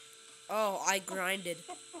 Oh, I grinded.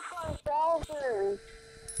 55,000.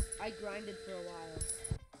 I grinded for a while.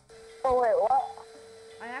 Oh, wait, what?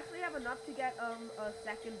 I actually have enough to get a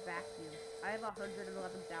second vacuum. I have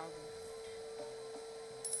 111,000.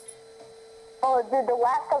 Oh, dude, the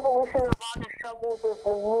last evolution of all the shovels is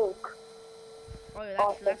the nuke. Oh yeah,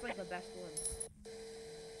 that's true. That's like the best one.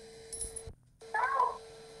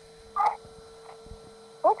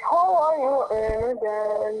 Which hole are you in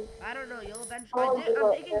again? I don't know. You'll eventually. I'm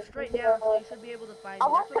digging straight down, so you should be able to find me. I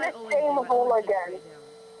went That's what I to the always do. same I hole always dig again. straight down.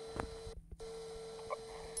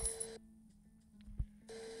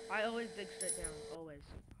 I always dig straight down. Always.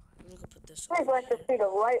 I'm gonna put this. I'd like to see the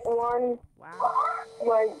right one. Wow.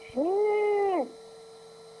 My jeez.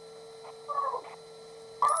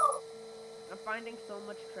 I'm finding so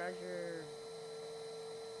much treasure.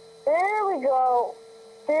 There we go.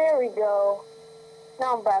 There we go.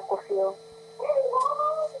 Now I'm back with you.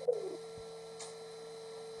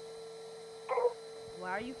 Why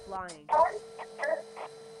are you flying?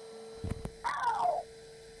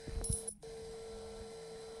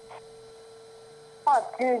 Oh,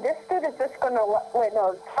 dude, this dude is just gonna wait,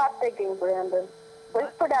 no, stop digging, Brandon.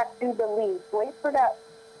 Wait for that dude to leave. Wait for that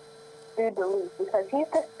dude to leave, because he's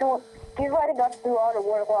letting us do all the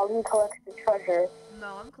work while he collects the treasure.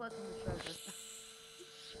 No, I'm collecting the treasure.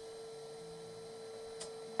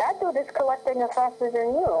 That dude is collecting it faster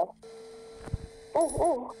than you. Ooh,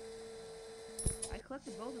 ooh. I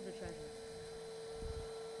collected both of the treasures.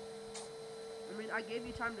 I mean, I gave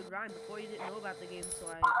you time to grind before you didn't know about the game, so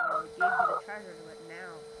I gave you the treasure, but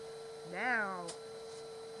now,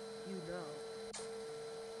 you know.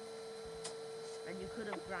 And you could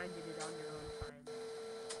have grinded it on your own time.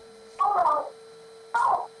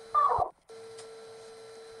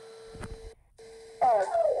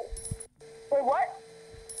 Wait, what?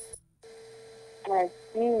 My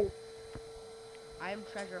jeez. I am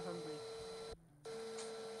treasure hungry.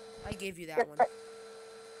 I gave you that one.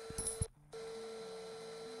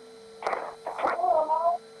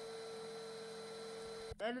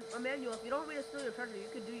 And Emmanuel, if you don't want me to steal your treasure, you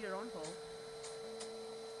could do your own hole.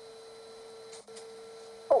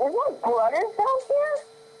 Oh, is my brothers down here?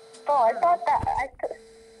 Oh, I thought that I could.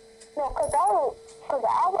 No, because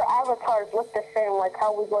our avatars look the same, like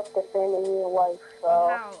how we look the same in real life. So.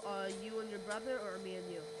 How? You and your brother, or me and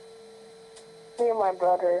you? Me and my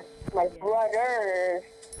brother. My brothers.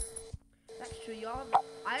 That's true. Y'all.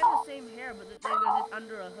 I have the same hair, but the thing is, it's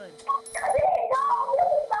under a hood.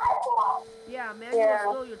 Yeah, Emmanuel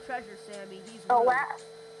stole your treasure, Sammy. He's rude.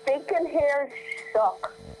 Bacon hairs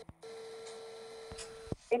suck.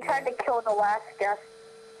 He tried to kill the last guest.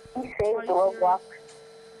 He saved the Roblox.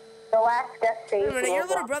 The last guest saved the Roblox. Your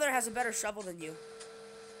little brother has a better shovel than you.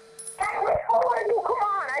 Come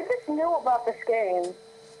on, I just knew about this game.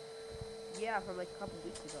 Yeah, from like a couple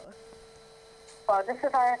weeks ago. Oh, this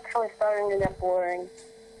is actually starting to get boring.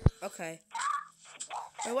 Okay.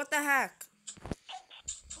 Wait, what the heck?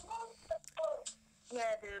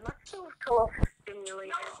 Yeah, dude, let's do Pillow Fight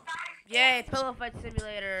Simulator. Yay, Pillow Fight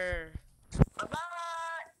Simulator. Bye-bye.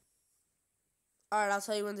 Alright, I'll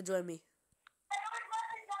tell you when to join me.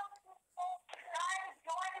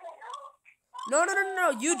 No.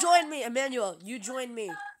 You join me, Emmanuel. You join me.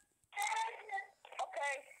 Okay,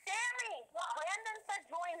 Sammy. Brandon said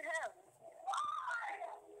join him.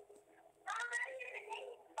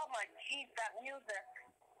 Oh my jeez, that music.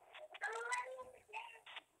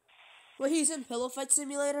 Well, he's in Pillow Fight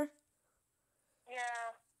Simulator?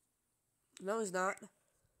 Yeah. No, he's not. Dude,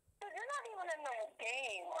 you're not even in the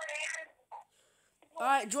game.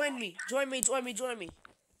 Alright, join me. Join me. Okay, it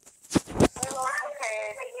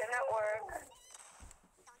didn't work.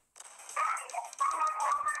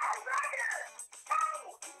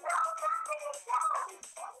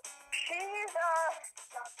 Jesus.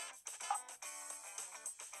 Go.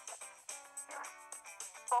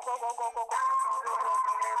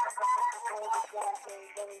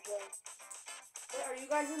 Wait, are you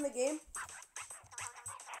guys in the game?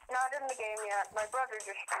 Not in the game yet. My brother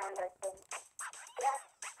just joined, I think.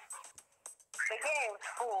 The game's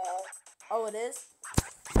full. Oh, it is?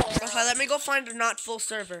 Okay, let me go find a not full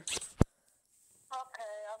server.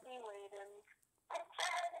 Okay, I'll be waiting.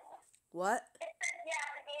 What? Yeah,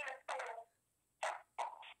 the game is full.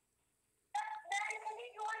 Daddy, can you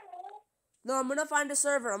join me? No, I'm gonna find a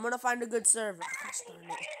server. I'm gonna find a good server. Gosh darn it.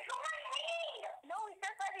 No, he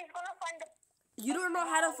just said he's gonna find a... You don't know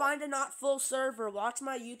how to find a not full server. Watch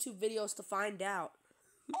my YouTube videos to find out.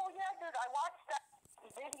 Oh yeah, dude, I watched that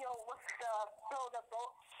video with the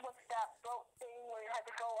boat, with that boat thing where you had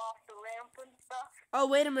to go off the ramp and stuff. Oh,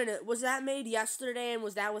 wait a minute. Was that made yesterday and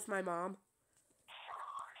was that with my mom?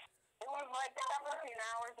 It was like 17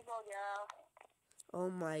 hours ago, yeah. Oh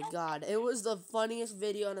my god. It was the funniest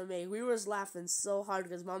video to make. We was laughing so hard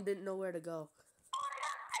because mom didn't know where to go.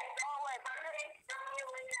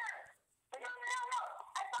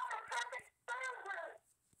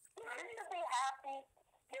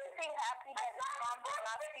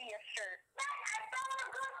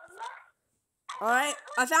 Alright,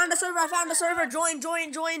 I found a server, join.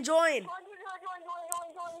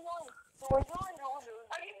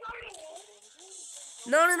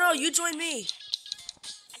 No, you join me.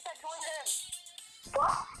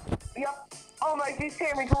 Yep. Oh my, you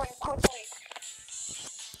see me going quickly.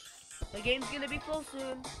 The game's gonna be full soon.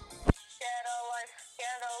 Shadow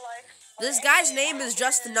life. This guy's name is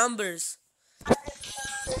just numbers.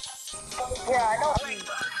 Yeah, I know.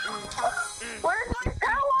 Where's my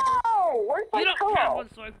pillow? Where's my pillow?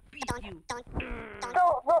 So I beat you.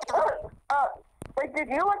 Like, did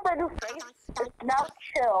you like my new face? It's now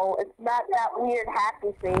chill. It's not that weird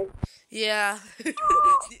happy face. Yeah.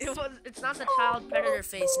 It's not the child predator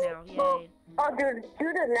face now. Yay. Oh, dude,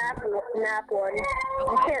 do the nap one. You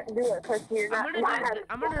can't do it because you're not.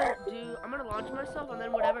 I'm gonna launch myself, and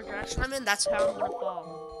then whatever direction I'm in, that's how I'm gonna fall.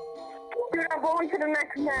 Dude, I'm going to the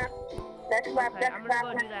next map. Okay, I'm gonna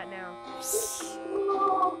go do that now.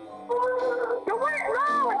 No, wait,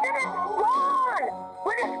 no, it didn't run.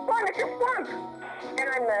 Wait, it's fun. It's just fun. And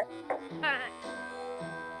I missed.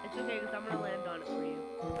 It's okay, because I'm gonna land on it for you.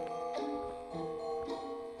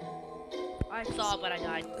 I saw it, but I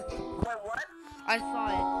died. Wait, what? I saw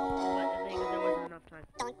it, but I think there wasn't enough time.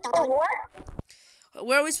 Oh, what?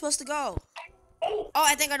 Where are we supposed to go? Oh,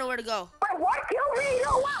 I think I know where to go. Wait, what? Kill me?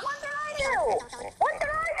 No, what did I do? What did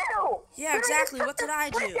I do? Yeah, exactly. What did I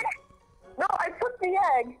do? No, I took the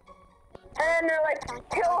egg. And they're like,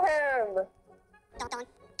 kill him.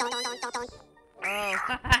 Oh,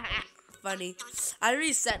 funny. I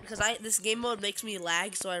reset because this game mode makes me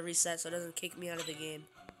lag, so I reset so it doesn't kick me out of the game.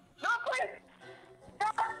 No, please.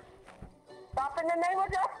 Stop. Stop in the name of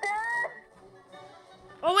justice.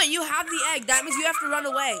 Oh wait, you have the egg. That means you have to run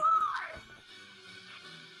away.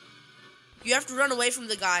 You have to run away from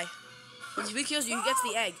the guy. When he kills you, he gets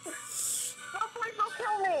the egg. No, please don't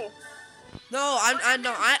kill me. No,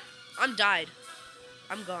 I'm died.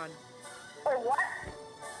 I'm gone. Wait, what?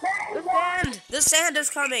 The sand is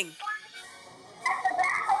coming. At the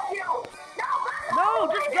back of you. No,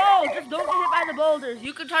 just go. Just don't get hit by the boulders.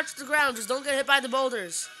 You can touch the ground. Just don't get hit by the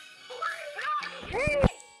boulders. Well, at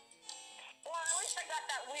least I got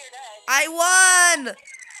that weird egg. I won.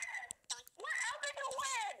 What? How did you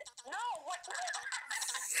win? No, what?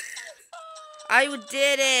 I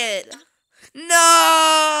did it.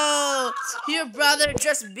 No. Your brother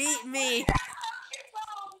just beat me.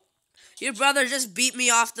 Your brother just beat me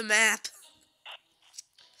off the map.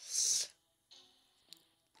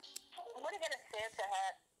 I'm gonna get a Santa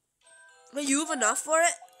hat. Wait, you have enough for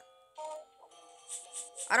it?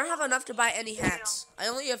 I don't have enough to buy any hats. I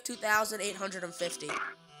only have 2,850.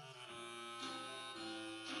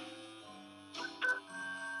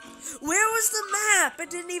 Where was the map? It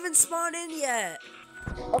didn't even spawn in yet.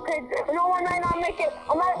 Okay, no, I might not make it.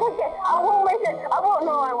 I might make it. I won't make it. I won't.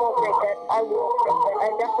 No, I won't make it. I won't make it. I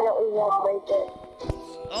definitely won't make it.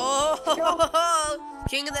 Oh,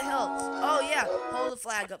 King of the Hill. Oh yeah, hold the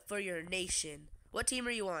flag up for your nation. What team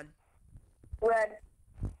are you on? Red.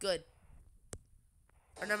 Good.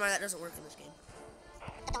 Or never mind, that doesn't work in this game.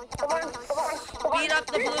 Come on. Beat up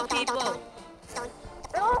the blue people.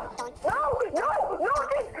 No.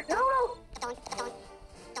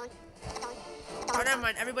 Oh, never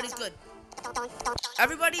mind. Everybody's good.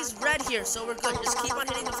 Everybody's red here, so we're good. Just keep on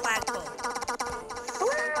hitting the flagpole.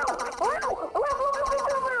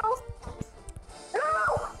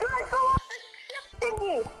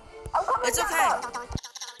 It's okay.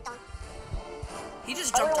 He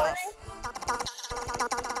just jumped off.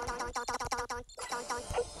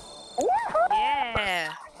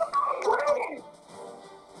 Yeah.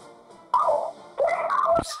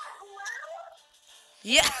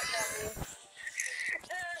 Yeah.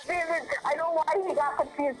 understand it. I know why he got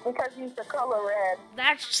confused because he's the color red.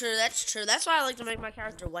 That's true. That's why I like to make my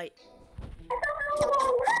character white.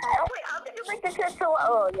 Oh wait, how did you make the character?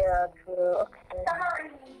 Oh yeah, true. Okay.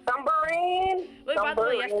 Submarine. Wait, by the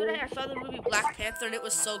way, yesterday I saw the movie Black Panther and it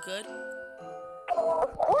was so good.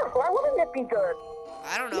 Of course. Why wouldn't it be good?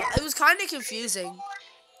 I don't know. It was kind of confusing.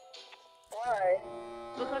 Why?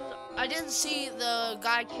 Because I didn't see the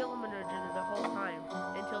guy kill him the whole time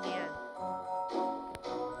until the end.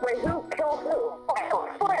 Wait, who killed who? Oh,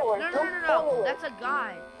 spoilers. No. That's a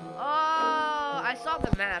guy. Oh, I saw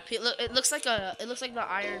the map. It looks like the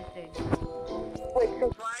iron thing. Wait,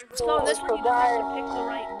 So in this one, you just have to pick the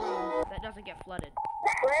right room that doesn't get flooded.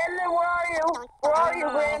 Brandon, where are you? Where are you,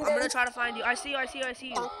 Brandon? I'm gonna try to find you. I see you.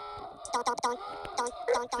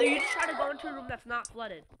 So you just try to go into a room that's not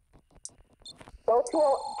flooded. Go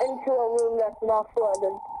into a room that's not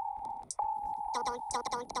flooded. I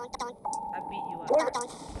beat you up.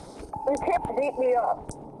 You can't beat me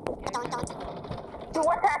up. So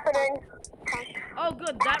what's happening? Oh,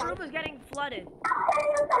 good. That room is getting flooded. Dude,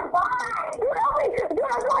 help me! Dude,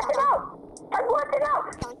 I'm watching out!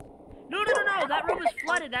 No. That room is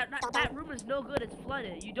flooded. That room is no good. It's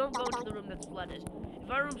flooded. You don't go into the room that's flooded. If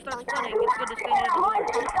our room starts flooding, it's good to stay near the water.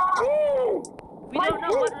 We don't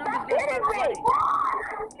know what room is going to start flooding.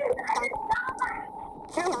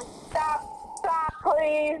 Dude, stop,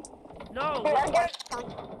 please. No.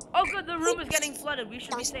 Oh, good. The room is getting flooded. We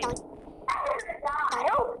should be safe. No.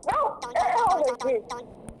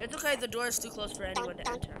 It's okay. The door is too close for anyone to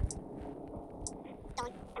enter.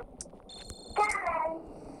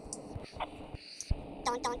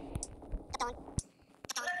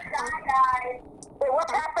 Wait,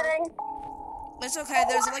 what's happening? It's okay.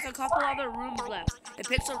 There's like a couple other rooms left. It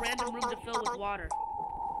picks a random room to fill with water,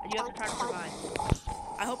 and you have to try to survive.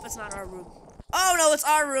 I hope it's not our room. Oh no, it's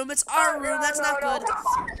our room. It's our room. That's not good.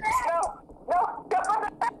 No.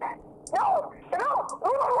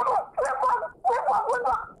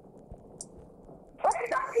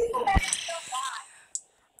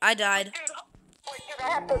 I died. Wait, dude, I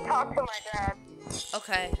have to talk to my dad.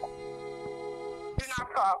 Okay. Do not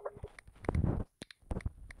talk.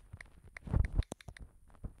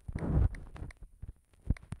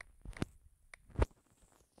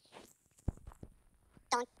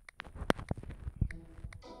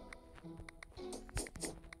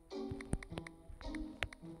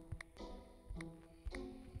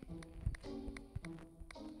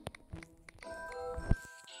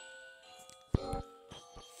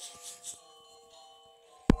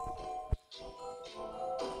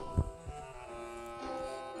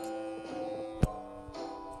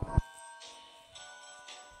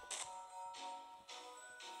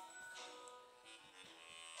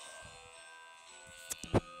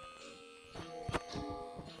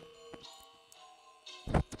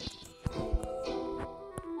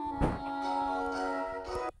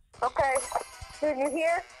 Okay, dude, you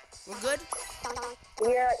here? We're good?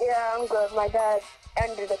 Yeah, I'm good. My dad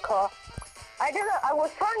ended the call. I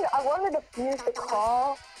wanted to fuse the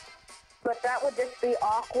call, but that would just be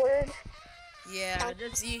awkward. Yeah,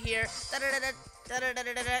 just you hear.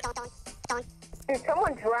 Dude,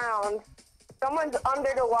 someone drowned. Someone's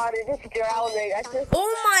under the water just drowning.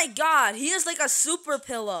 Oh my god, he has like a super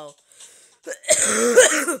pillow. Oh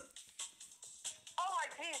my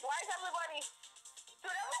jeez, why is everybody...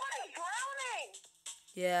 Dude, everybody's drowning!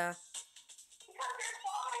 Yeah. Because they're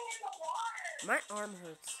falling in the water! My arm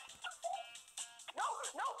hurts. No!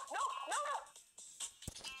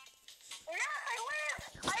 Yes,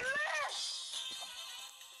 I live!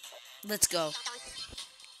 Let's go.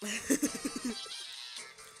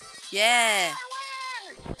 Yeah. I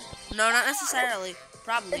win! No, not necessarily.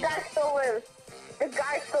 Probably. The guy still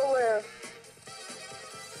lives.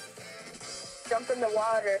 Jump in the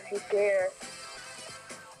water if you dare.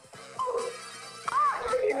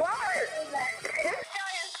 Smart! This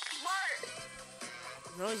guy is smart!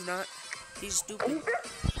 No, he's not. He's stupid.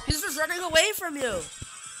 He's just running away from you.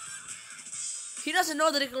 He doesn't know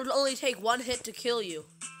that it can only take one hit to kill you.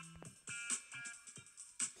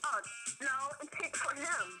 Oh, no, it takes for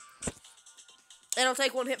him. It'll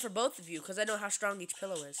take one hit for both of you, because I know how strong each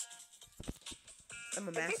pillow is. I'm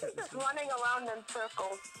a master. He's just running around in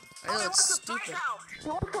circles. I know, it's stupid. He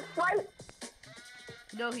wants to fight.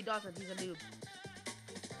 No, he doesn't. He's a noob.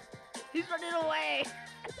 He's running away.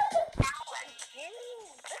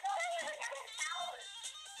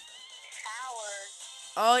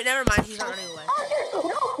 Oh, never mind. He's not running away.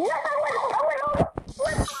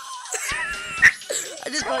 I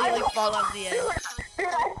just thought you like fall off the edge. Dude,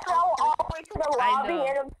 I fell all the way to the lobby know.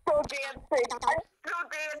 and I'm still dancing. I'm still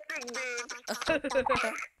dancing, dude.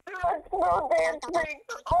 Dude, I'm still dancing.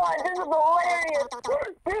 Oh, this is hilarious.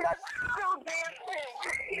 Dude, I'm still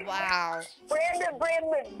dancing. Wow.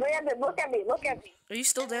 Brandon, look at me. Are you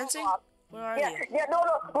still dancing? Where are Yeah, you? yeah, no.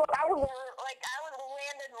 Look, I was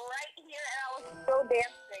landed right here and I was still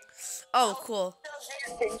dancing. Oh, cool.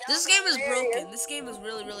 Still dancing. That This was game is hilarious. broken. This game is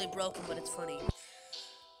really, really broken, but it's funny.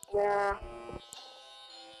 Yeah.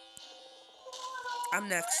 I'm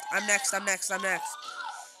next.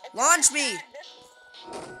 Launch me!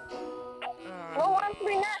 Well, launch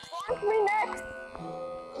me next.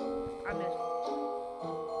 I missed.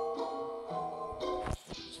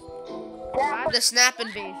 Yeah, The snap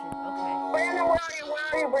invasion. Okay. Brandon, where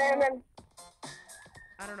are you, Brandon?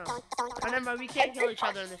 I don't know. Remember, we can't kill each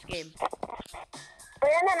other in this game.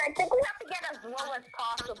 Brandon, I think we have to get as low as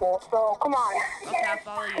possible, so come on. Okay, I'll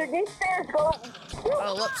follow you. Did these stairs go?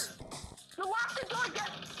 Oh, whoops. You lock the door,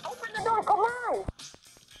 open the door, come on.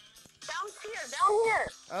 Down here.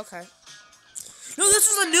 Okay. No, this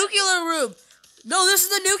is the nuclear room. No, this is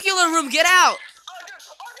the nuclear room. Get out.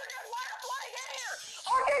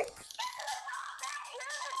 Okay.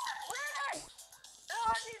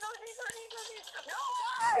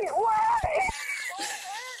 Why?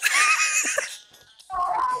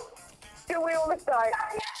 Dude, we almost died.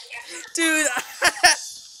 Dude.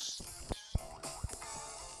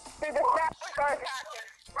 Dude, the snappers are attacking.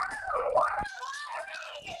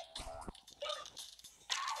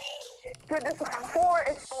 Dude, this floor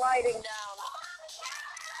is sliding down.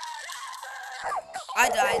 I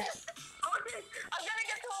died. Okay, I'm getting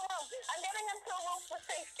into a room. I'm getting into a room for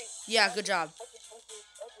safety. Yeah, good job.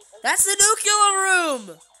 That's the nuclear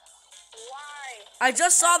room. Why? I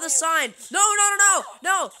just saw the sign. No.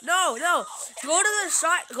 Go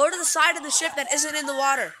to the side of the ship that isn't in the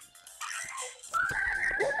water.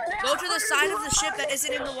 Go to the side of the ship that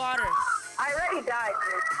isn't in the water. I already died,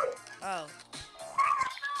 dude. Oh.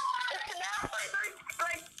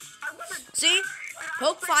 See?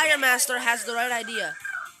 Poke Firemaster has the right idea.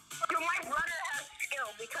 So my brother has skill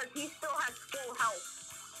because he still has full health.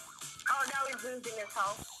 Oh, now he's losing his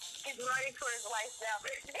health. He's running for his life now.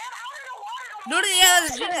 Get out of the water! No, yeah,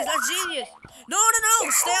 that's genius. That's genius. No.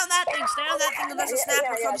 Stay on that thing unless a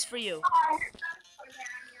snapper comes for you.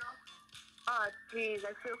 Oh, jeez,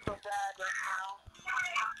 I feel so bad right now.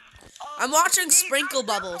 Oh, I'm watching geez, Sprinkle I feel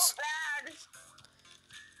Bubbles. So bad.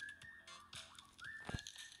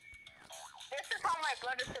 This is how my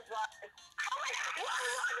brother survived.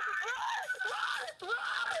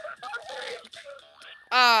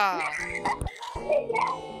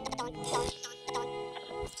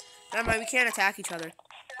 Never mind, we can't attack each other.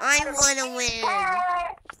 I wanna win.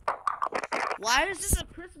 Why is this a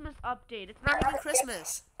Christmas update? It's not even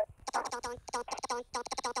Christmas.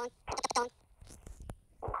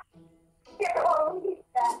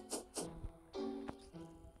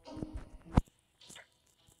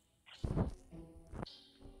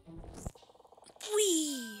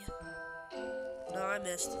 Whee! No, I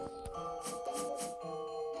missed.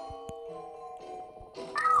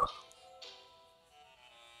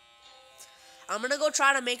 I'm gonna go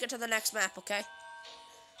try to make it to the next map, okay?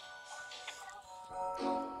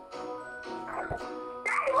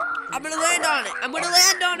 I'm gonna land on it. I'm gonna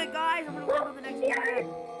land on it, guys. I'm gonna land on the next map.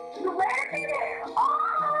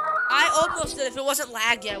 I almost did. If it wasn't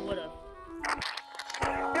laggy, I would've.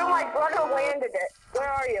 Dude, my brother landed it. Where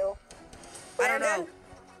are you? I don't know.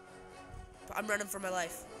 I'm running for my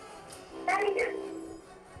life.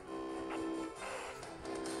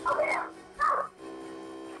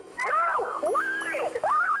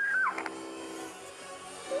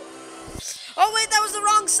 Oh wait, that was the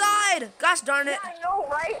wrong side. Gosh darn it. I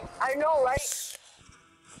know, right?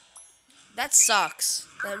 That sucks.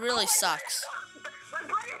 That really sucks. My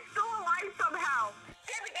brother's still alive somehow.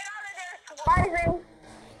 David, get out of there. Surviving.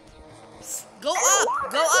 Go up.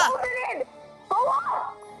 Go up. Go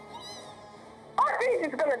up. Oh, jeez,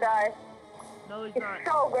 he's gonna die. No, he's He's not.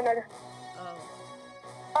 so gonna. Oh.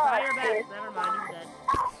 Oh, Try your jeez. best. Never mind. He's dead.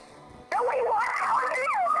 No, wait, what?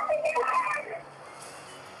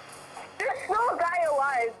 There's still a guy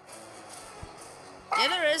alive. Yeah,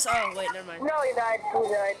 there is. Oh wait, never mind. No, he died.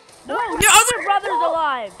 No, your other brother's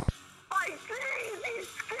alive. I see his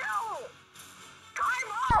skill. Time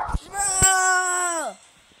up. No.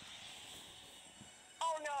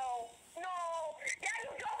 Oh no. Yeah, you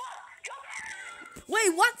jump up.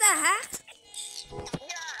 Wait, what the heck?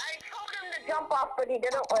 Yeah, I told him to jump off, but he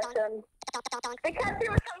didn't listen. Because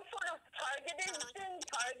there was some sort of targeting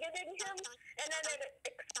him, and then it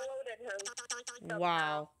exploded him.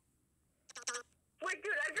 Wow. Wait,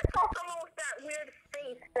 dude, I just saw someone with that weird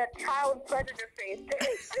face, that child predator face.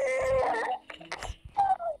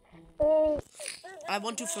 I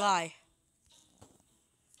want to fly.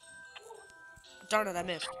 Darn it, I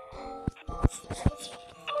missed. Fly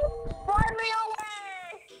me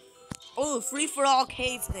away! Oh, free-for-all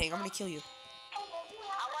cave thing. I'm gonna kill you. I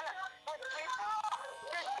wanna put free for all.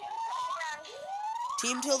 Just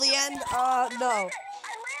Team till the end? No. I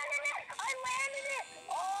landed it!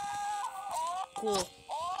 Oh, Cool.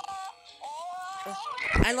 oh.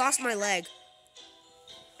 I lost my leg.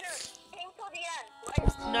 Dude, team till the end. Like,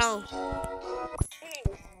 No. team.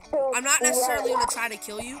 I'm not necessarily gonna try to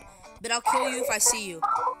kill you, but I'll kill you if I see you.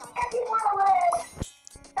 Oh,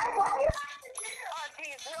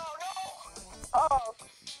 jeez, no. Oh.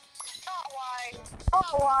 Oh, why?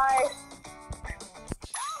 Oh, why?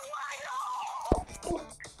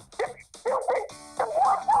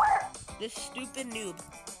 This stupid noob.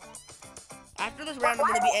 After this round, I'm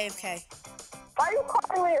gonna be AFK. Why are you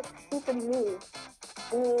calling me a stupid noob?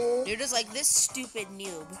 You're just like, this stupid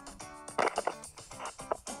noob.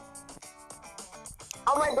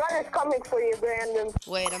 Oh, my brother's coming for you, Brandon.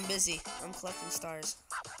 Wait, I'm busy. I'm collecting stars.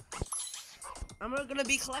 I'm gonna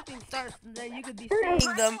be collecting stars, and then you could be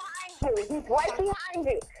seeing them. He's right behind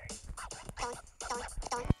you.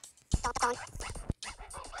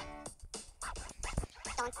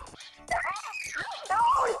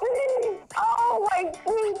 Oh, my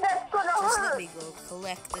God, that's gonna Just let hurt. me go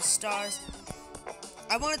collect the stars.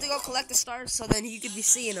 I wanted to go collect the stars so then you could be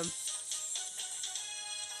seeing them.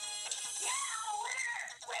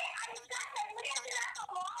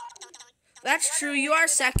 That's true, you are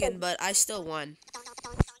second, but I still won.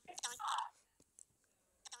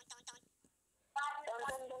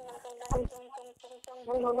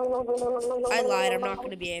 I lied, I'm not going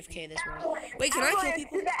to be AFK this round. Wait, can I kill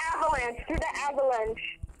people? Do the avalanche. Do the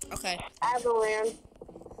avalanche. Okay. Avalanche.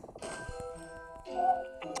 Well,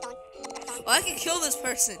 I can kill this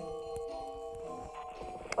person.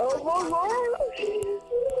 Well,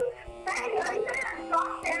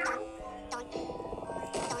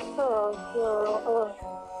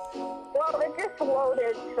 it just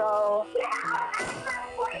loaded, so.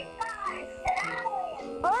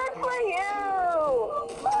 Good for you!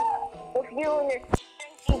 With you and your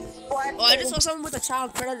stinky sweat. Oh, I just saw someone with a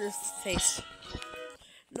child predator face.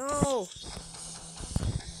 No.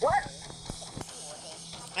 What?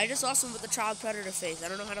 I just saw someone with a child predator face. I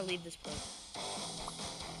don't know how to leave this place.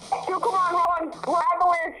 You come on, Ron.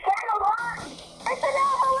 Avalanche. It's an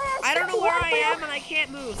avalanche. I don't know where I am and I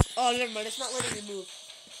can't move. Oh, never mind. It's not letting me move.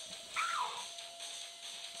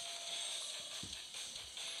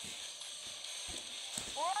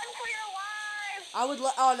 Run for your life.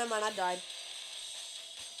 Oh, never mind. I died.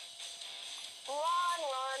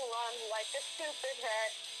 Run like a stupid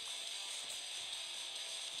head.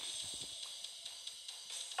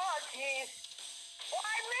 Oh, jeez.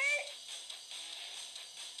 Why me?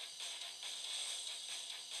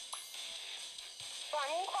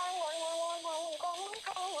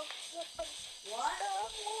 What?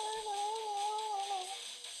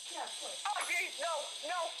 Oh, jeez, no,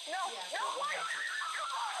 why?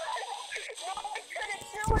 No, I couldn't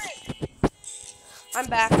do it. I'm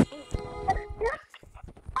back. I made it,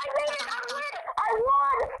 I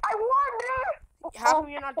won, man. How come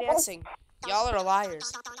you're not dancing? Y'all are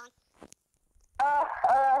liars.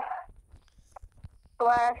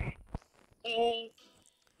 Slash E.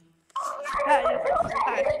 That is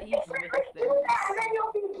slash E for this thing.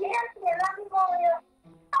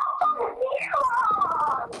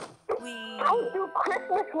 I'll do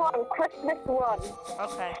Christmas one.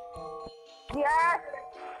 Okay. Yes.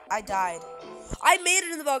 I died. I made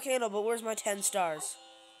it in the volcano, but where's my 10 stars?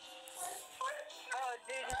 Oh,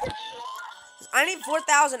 dude. I need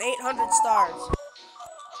 4,800 stars.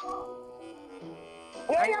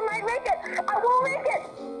 Yeah, you might make it. I will make it.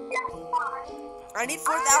 Yes. I need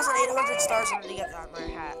 4,800 stars in order to get that my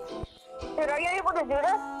hat. Dude, are you able to do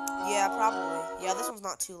this? Yeah, probably. Yeah, this one's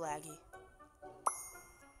not too laggy.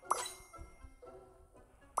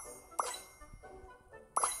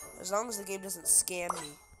 As long as the game doesn't scam me.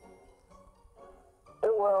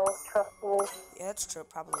 It will, trust me. Yeah, that's true.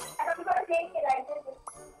 Probably will. I'm gonna take it. I did it.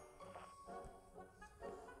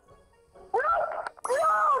 No,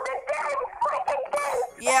 the damn freaking game.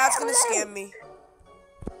 Yeah, it's gonna scam me.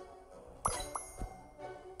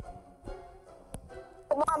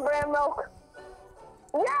 Come on, brand milk.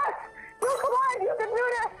 Yes! No, come on, you can do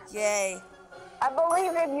this. Yay. I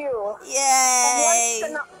believe in you. Yay.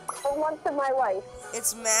 For once in my life.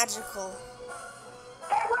 It's magical.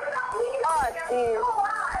 Oh, jeez.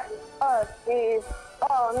 Oh, jeez.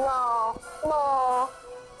 Oh, no. No.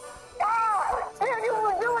 Ah! Dude,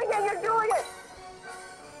 you're doing it.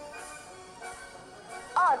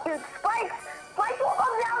 Oh, dude, Spike will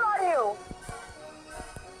come down on you.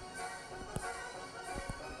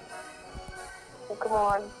 Come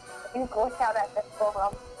on. You glitch out at this phone.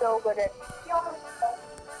 I'm so good at.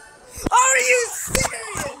 Are you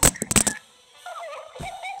serious?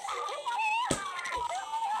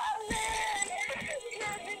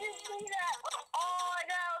 Did you see that? Oh,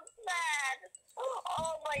 that was bad.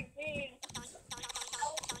 Oh my jeez.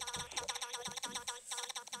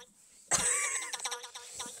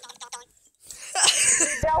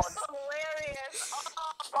 That was hilarious.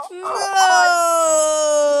 No.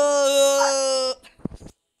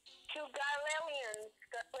 To Galillians.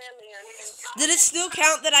 Did it still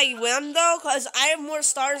count that I won though? Cause I have more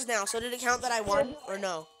stars now. So did it count that I won or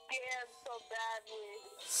no? Yeah, so badly.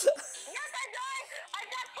 Yes, I died. I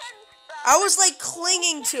got 10 stars. I was like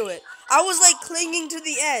clinging to it. I was like clinging to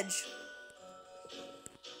the edge.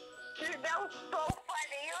 Dude, that was so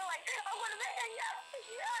funny. You were like, I want to make it. Yes,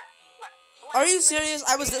 yes. Are you serious?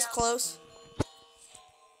 I was this close.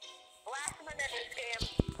 Last minute escape.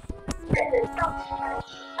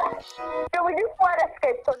 So we do flat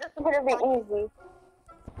escape, so this is gonna be easy.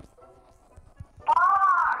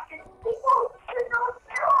 Ah!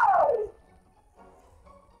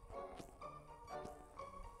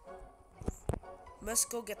 Let's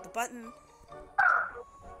go get the button.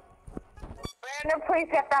 Brandon, please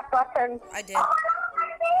get that button. I did.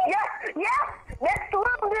 Yes, yes! Next room,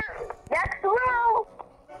 dude! Next room!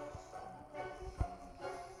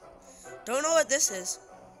 Don't know what this is.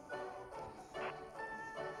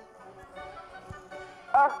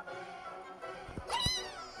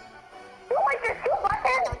 Wait, there's 2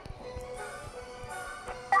 buttons!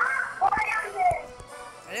 Stop! What is it?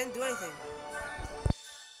 I didn't do anything.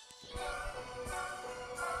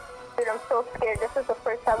 Dude, I'm so scared. This is the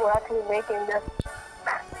first time we're actually making this.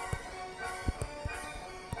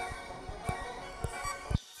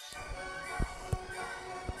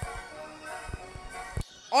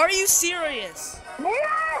 Are you serious?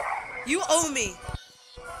 Yes! You owe me.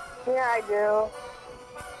 Yeah, I do.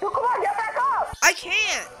 Dude, come on, get back up! I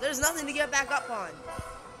can't. There's nothing to get back up on.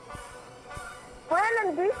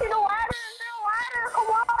 Brandon, do you see the ladder? Is there a ladder? Come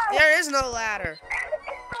on! There is no ladder.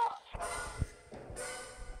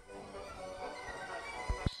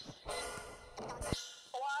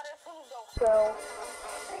 Water, please don't go.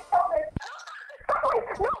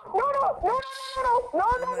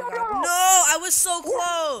 No, I was so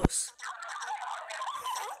close.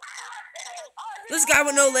 This guy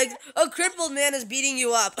with no legs. A crippled man is beating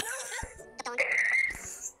you up.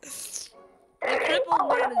 A crippled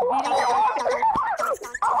man is beating you up.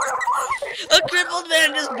 A crippled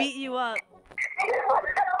man just beat you up.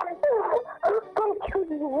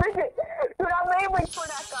 Dude, I'm aiming for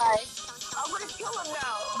that guy. I'm gonna kill him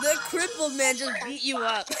now. The crippled man just beat you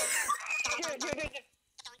up. Dude, I'm gonna...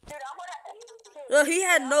 Well, he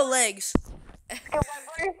had no legs. My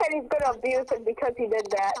brother said he's gonna abuse him because he did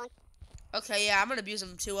that. Okay, yeah, I'm gonna abuse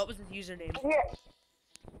him too. What was his username? Yeah.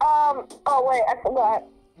 Oh wait, I forgot.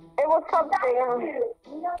 It was something.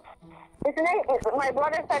 His name. My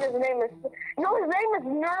brother said his name is. No, his name is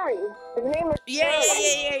Nuri. His name is. Yeah.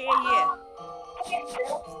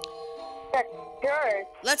 That's good.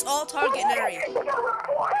 Let's all target Nuri.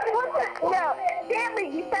 No, Stanley,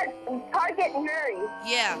 you said target Nuri.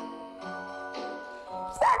 Yeah.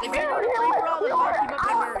 That's If you're going to free for all, then I'll keep up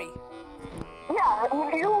on Nuri. Yeah,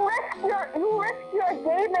 you risk your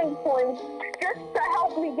gaming points just to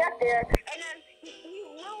help me get there, and then you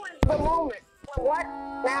ruined the moment. What?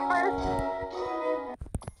 Snappers?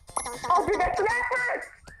 Oh, dude, the snappers!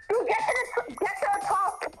 Dude, get to the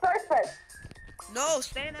top surface. No,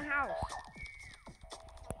 stay in the house.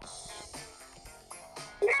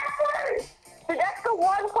 Snappers! Dude, that's the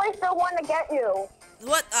one place they want to get you.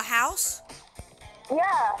 What, a house?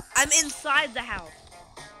 Yeah. I'm inside the house.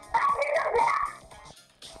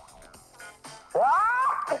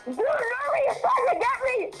 Ah! Dude, Nuri is trying to get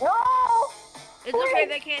me! No! It's okay,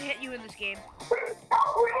 they can't hit you in this game.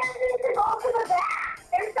 Oh, we need to go to the back!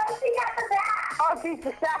 There's something at the back! Oh, jeez,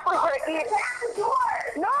 the snappers are eating. The door!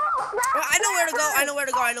 No! Well, I know where to go, I know where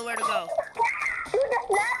to go, I know where to go. Dude, the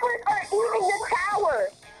snappers are eating the tower!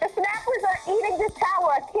 The snappers are eating the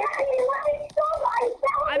tower! I can't see you!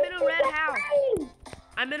 I'm in a red house.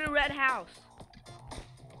 I'm in a red house.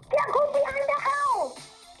 Yeah, go behind the house!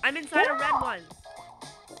 I'm inside a red one.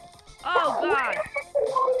 Oh, God.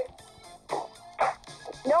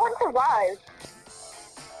 No one survived.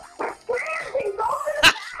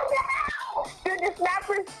 Dude, the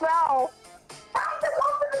snappers fell.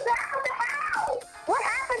 What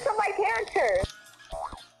happened to my character?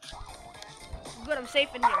 Good, I'm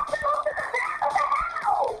safe in here.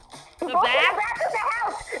 The Go to the back? back of the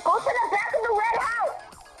house! Go to the back of the red house!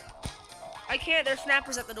 I can't, there's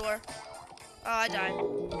snappers at the door. Oh, I died.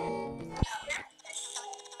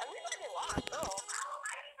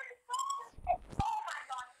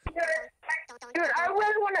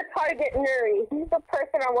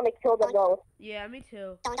 I want to kill them both. Yeah, me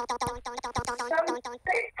too.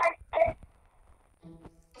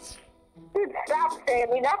 Dude, stop,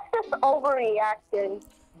 Sammy. That's just overreacting.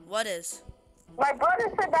 What is? My brother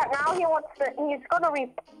said that now he's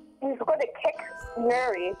gonna kick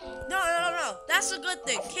Mary. No. That's a good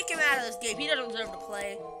thing. Kick him out of this game. He doesn't deserve to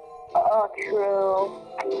play. Oh, true.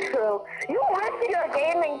 You risked your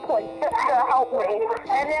gaming points just to help me,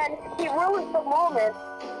 and then he ruins the moment.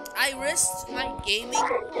 I risked my gaming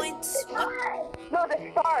points? What? No, the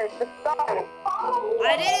stars.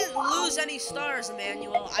 I didn't lose any stars,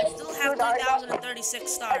 Emmanuel. I still have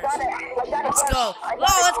 3,036 stars. Let's go. Oh,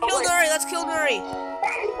 let's kill Nuri.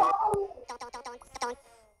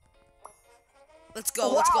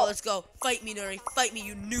 Let's go. Fight me, Nuri. Fight me,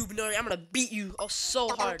 you noob, Nuri. I'm gonna beat you so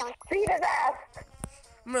hard. Beat his ass.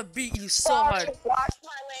 I'm gonna beat you so hard. Watch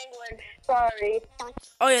my language. Sorry.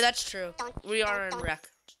 Oh yeah, that's true. We are in wreck.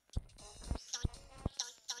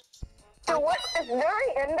 So what, is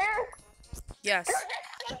Nuri in there? Yes.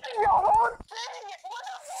 The whole thing.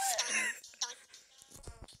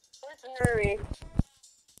 Where's Nuri?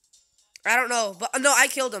 I don't know, but no, I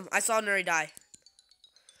killed him. I saw Nuri die.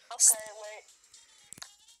 Okay, wait.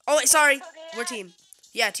 Oh wait, sorry. We're team.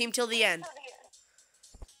 Yeah, team till the end.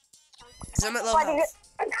 'Cause I'm at low health.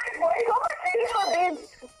 Somebody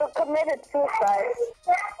committed suicide.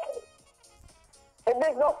 And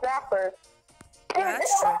there's no snapper. Yeah,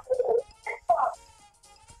 that's true.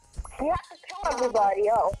 You have to kill everybody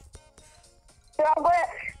else. So I'm gonna...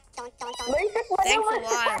 Thanks a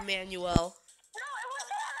lot, Emmanuel. No, it was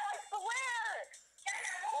not, I swear!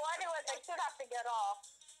 Well, anyways, I should have to get off.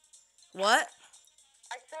 What?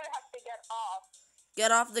 I should have to get off.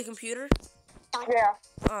 Get off the computer? Yeah.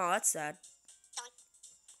 Oh, that's sad.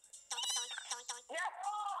 Yes!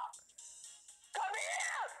 Come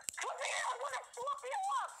here! Come here! I'm gonna flip you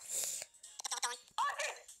up!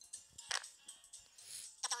 Okay!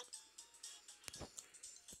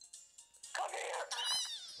 Come here!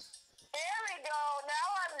 There we go. Now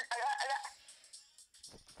I'm...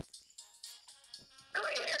 Come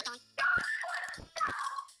here!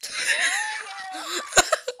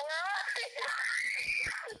 Where are you?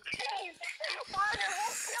 Jeez! Father,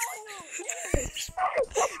 we'll kill you!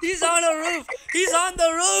 He's on a roof. He's on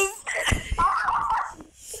the roof.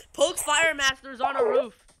 Poke Fire Master's on a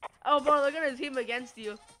roof. Oh, bro, look at his team against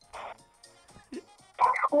you.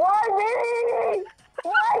 Why me?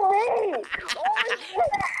 Why me? Holy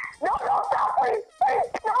shit! No, stop, please!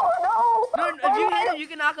 No! No, if you hit him, you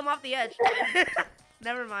can knock him off the edge.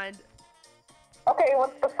 Never mind. Okay,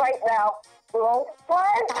 what's the fight now? Roll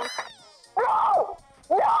fight? No!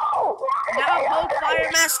 Now Poke Fire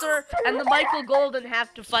Master and the Michael Golden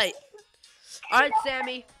have to fight. Alright,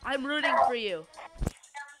 Sammy, I'm rooting for you.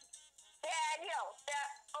 Daniel,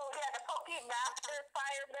 the Poke Master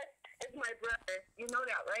Fireman is my brother. You know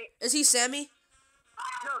that, right? Is he Sammy?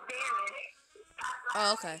 No, Danny.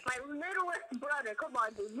 Oh, okay. My littlest brother. Come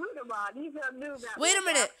on, dude. Root him on. He's a noob. Wait a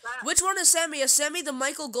minute. Which one is Sammy? Is Sammy the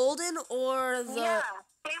Michael Golden or the... Yeah,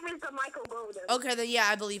 Sammy's the Michael Golden. Okay, then yeah,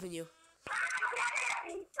 I believe in you.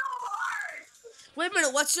 He's so hard. Wait a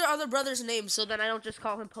minute, what's your other brother's name so then I don't just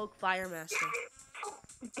call him Poke Fire Master?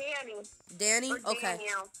 Danny. Danny? Or Okay.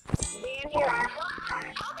 Daniel.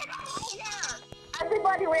 Yeah.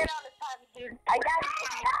 Everybody ran out of time, dude. I gotta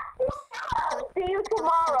see you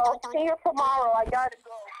tomorrow. I gotta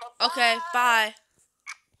go. Okay, bye.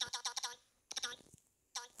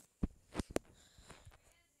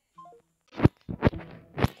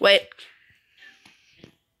 Wait.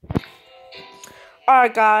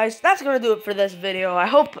 Alright guys, that's gonna do it for this video. I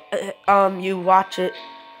hope you watch it.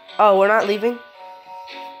 Oh, we're not leaving?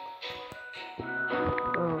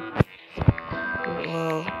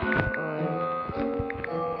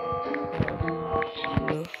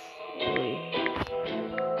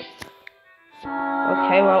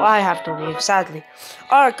 Okay, well, I have to leave, sadly.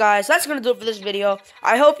 Alright, guys, that's going to do it for this video.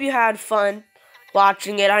 I hope you had fun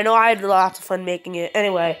watching it. I know I had lots of fun making it.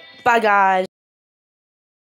 Anyway, bye, guys.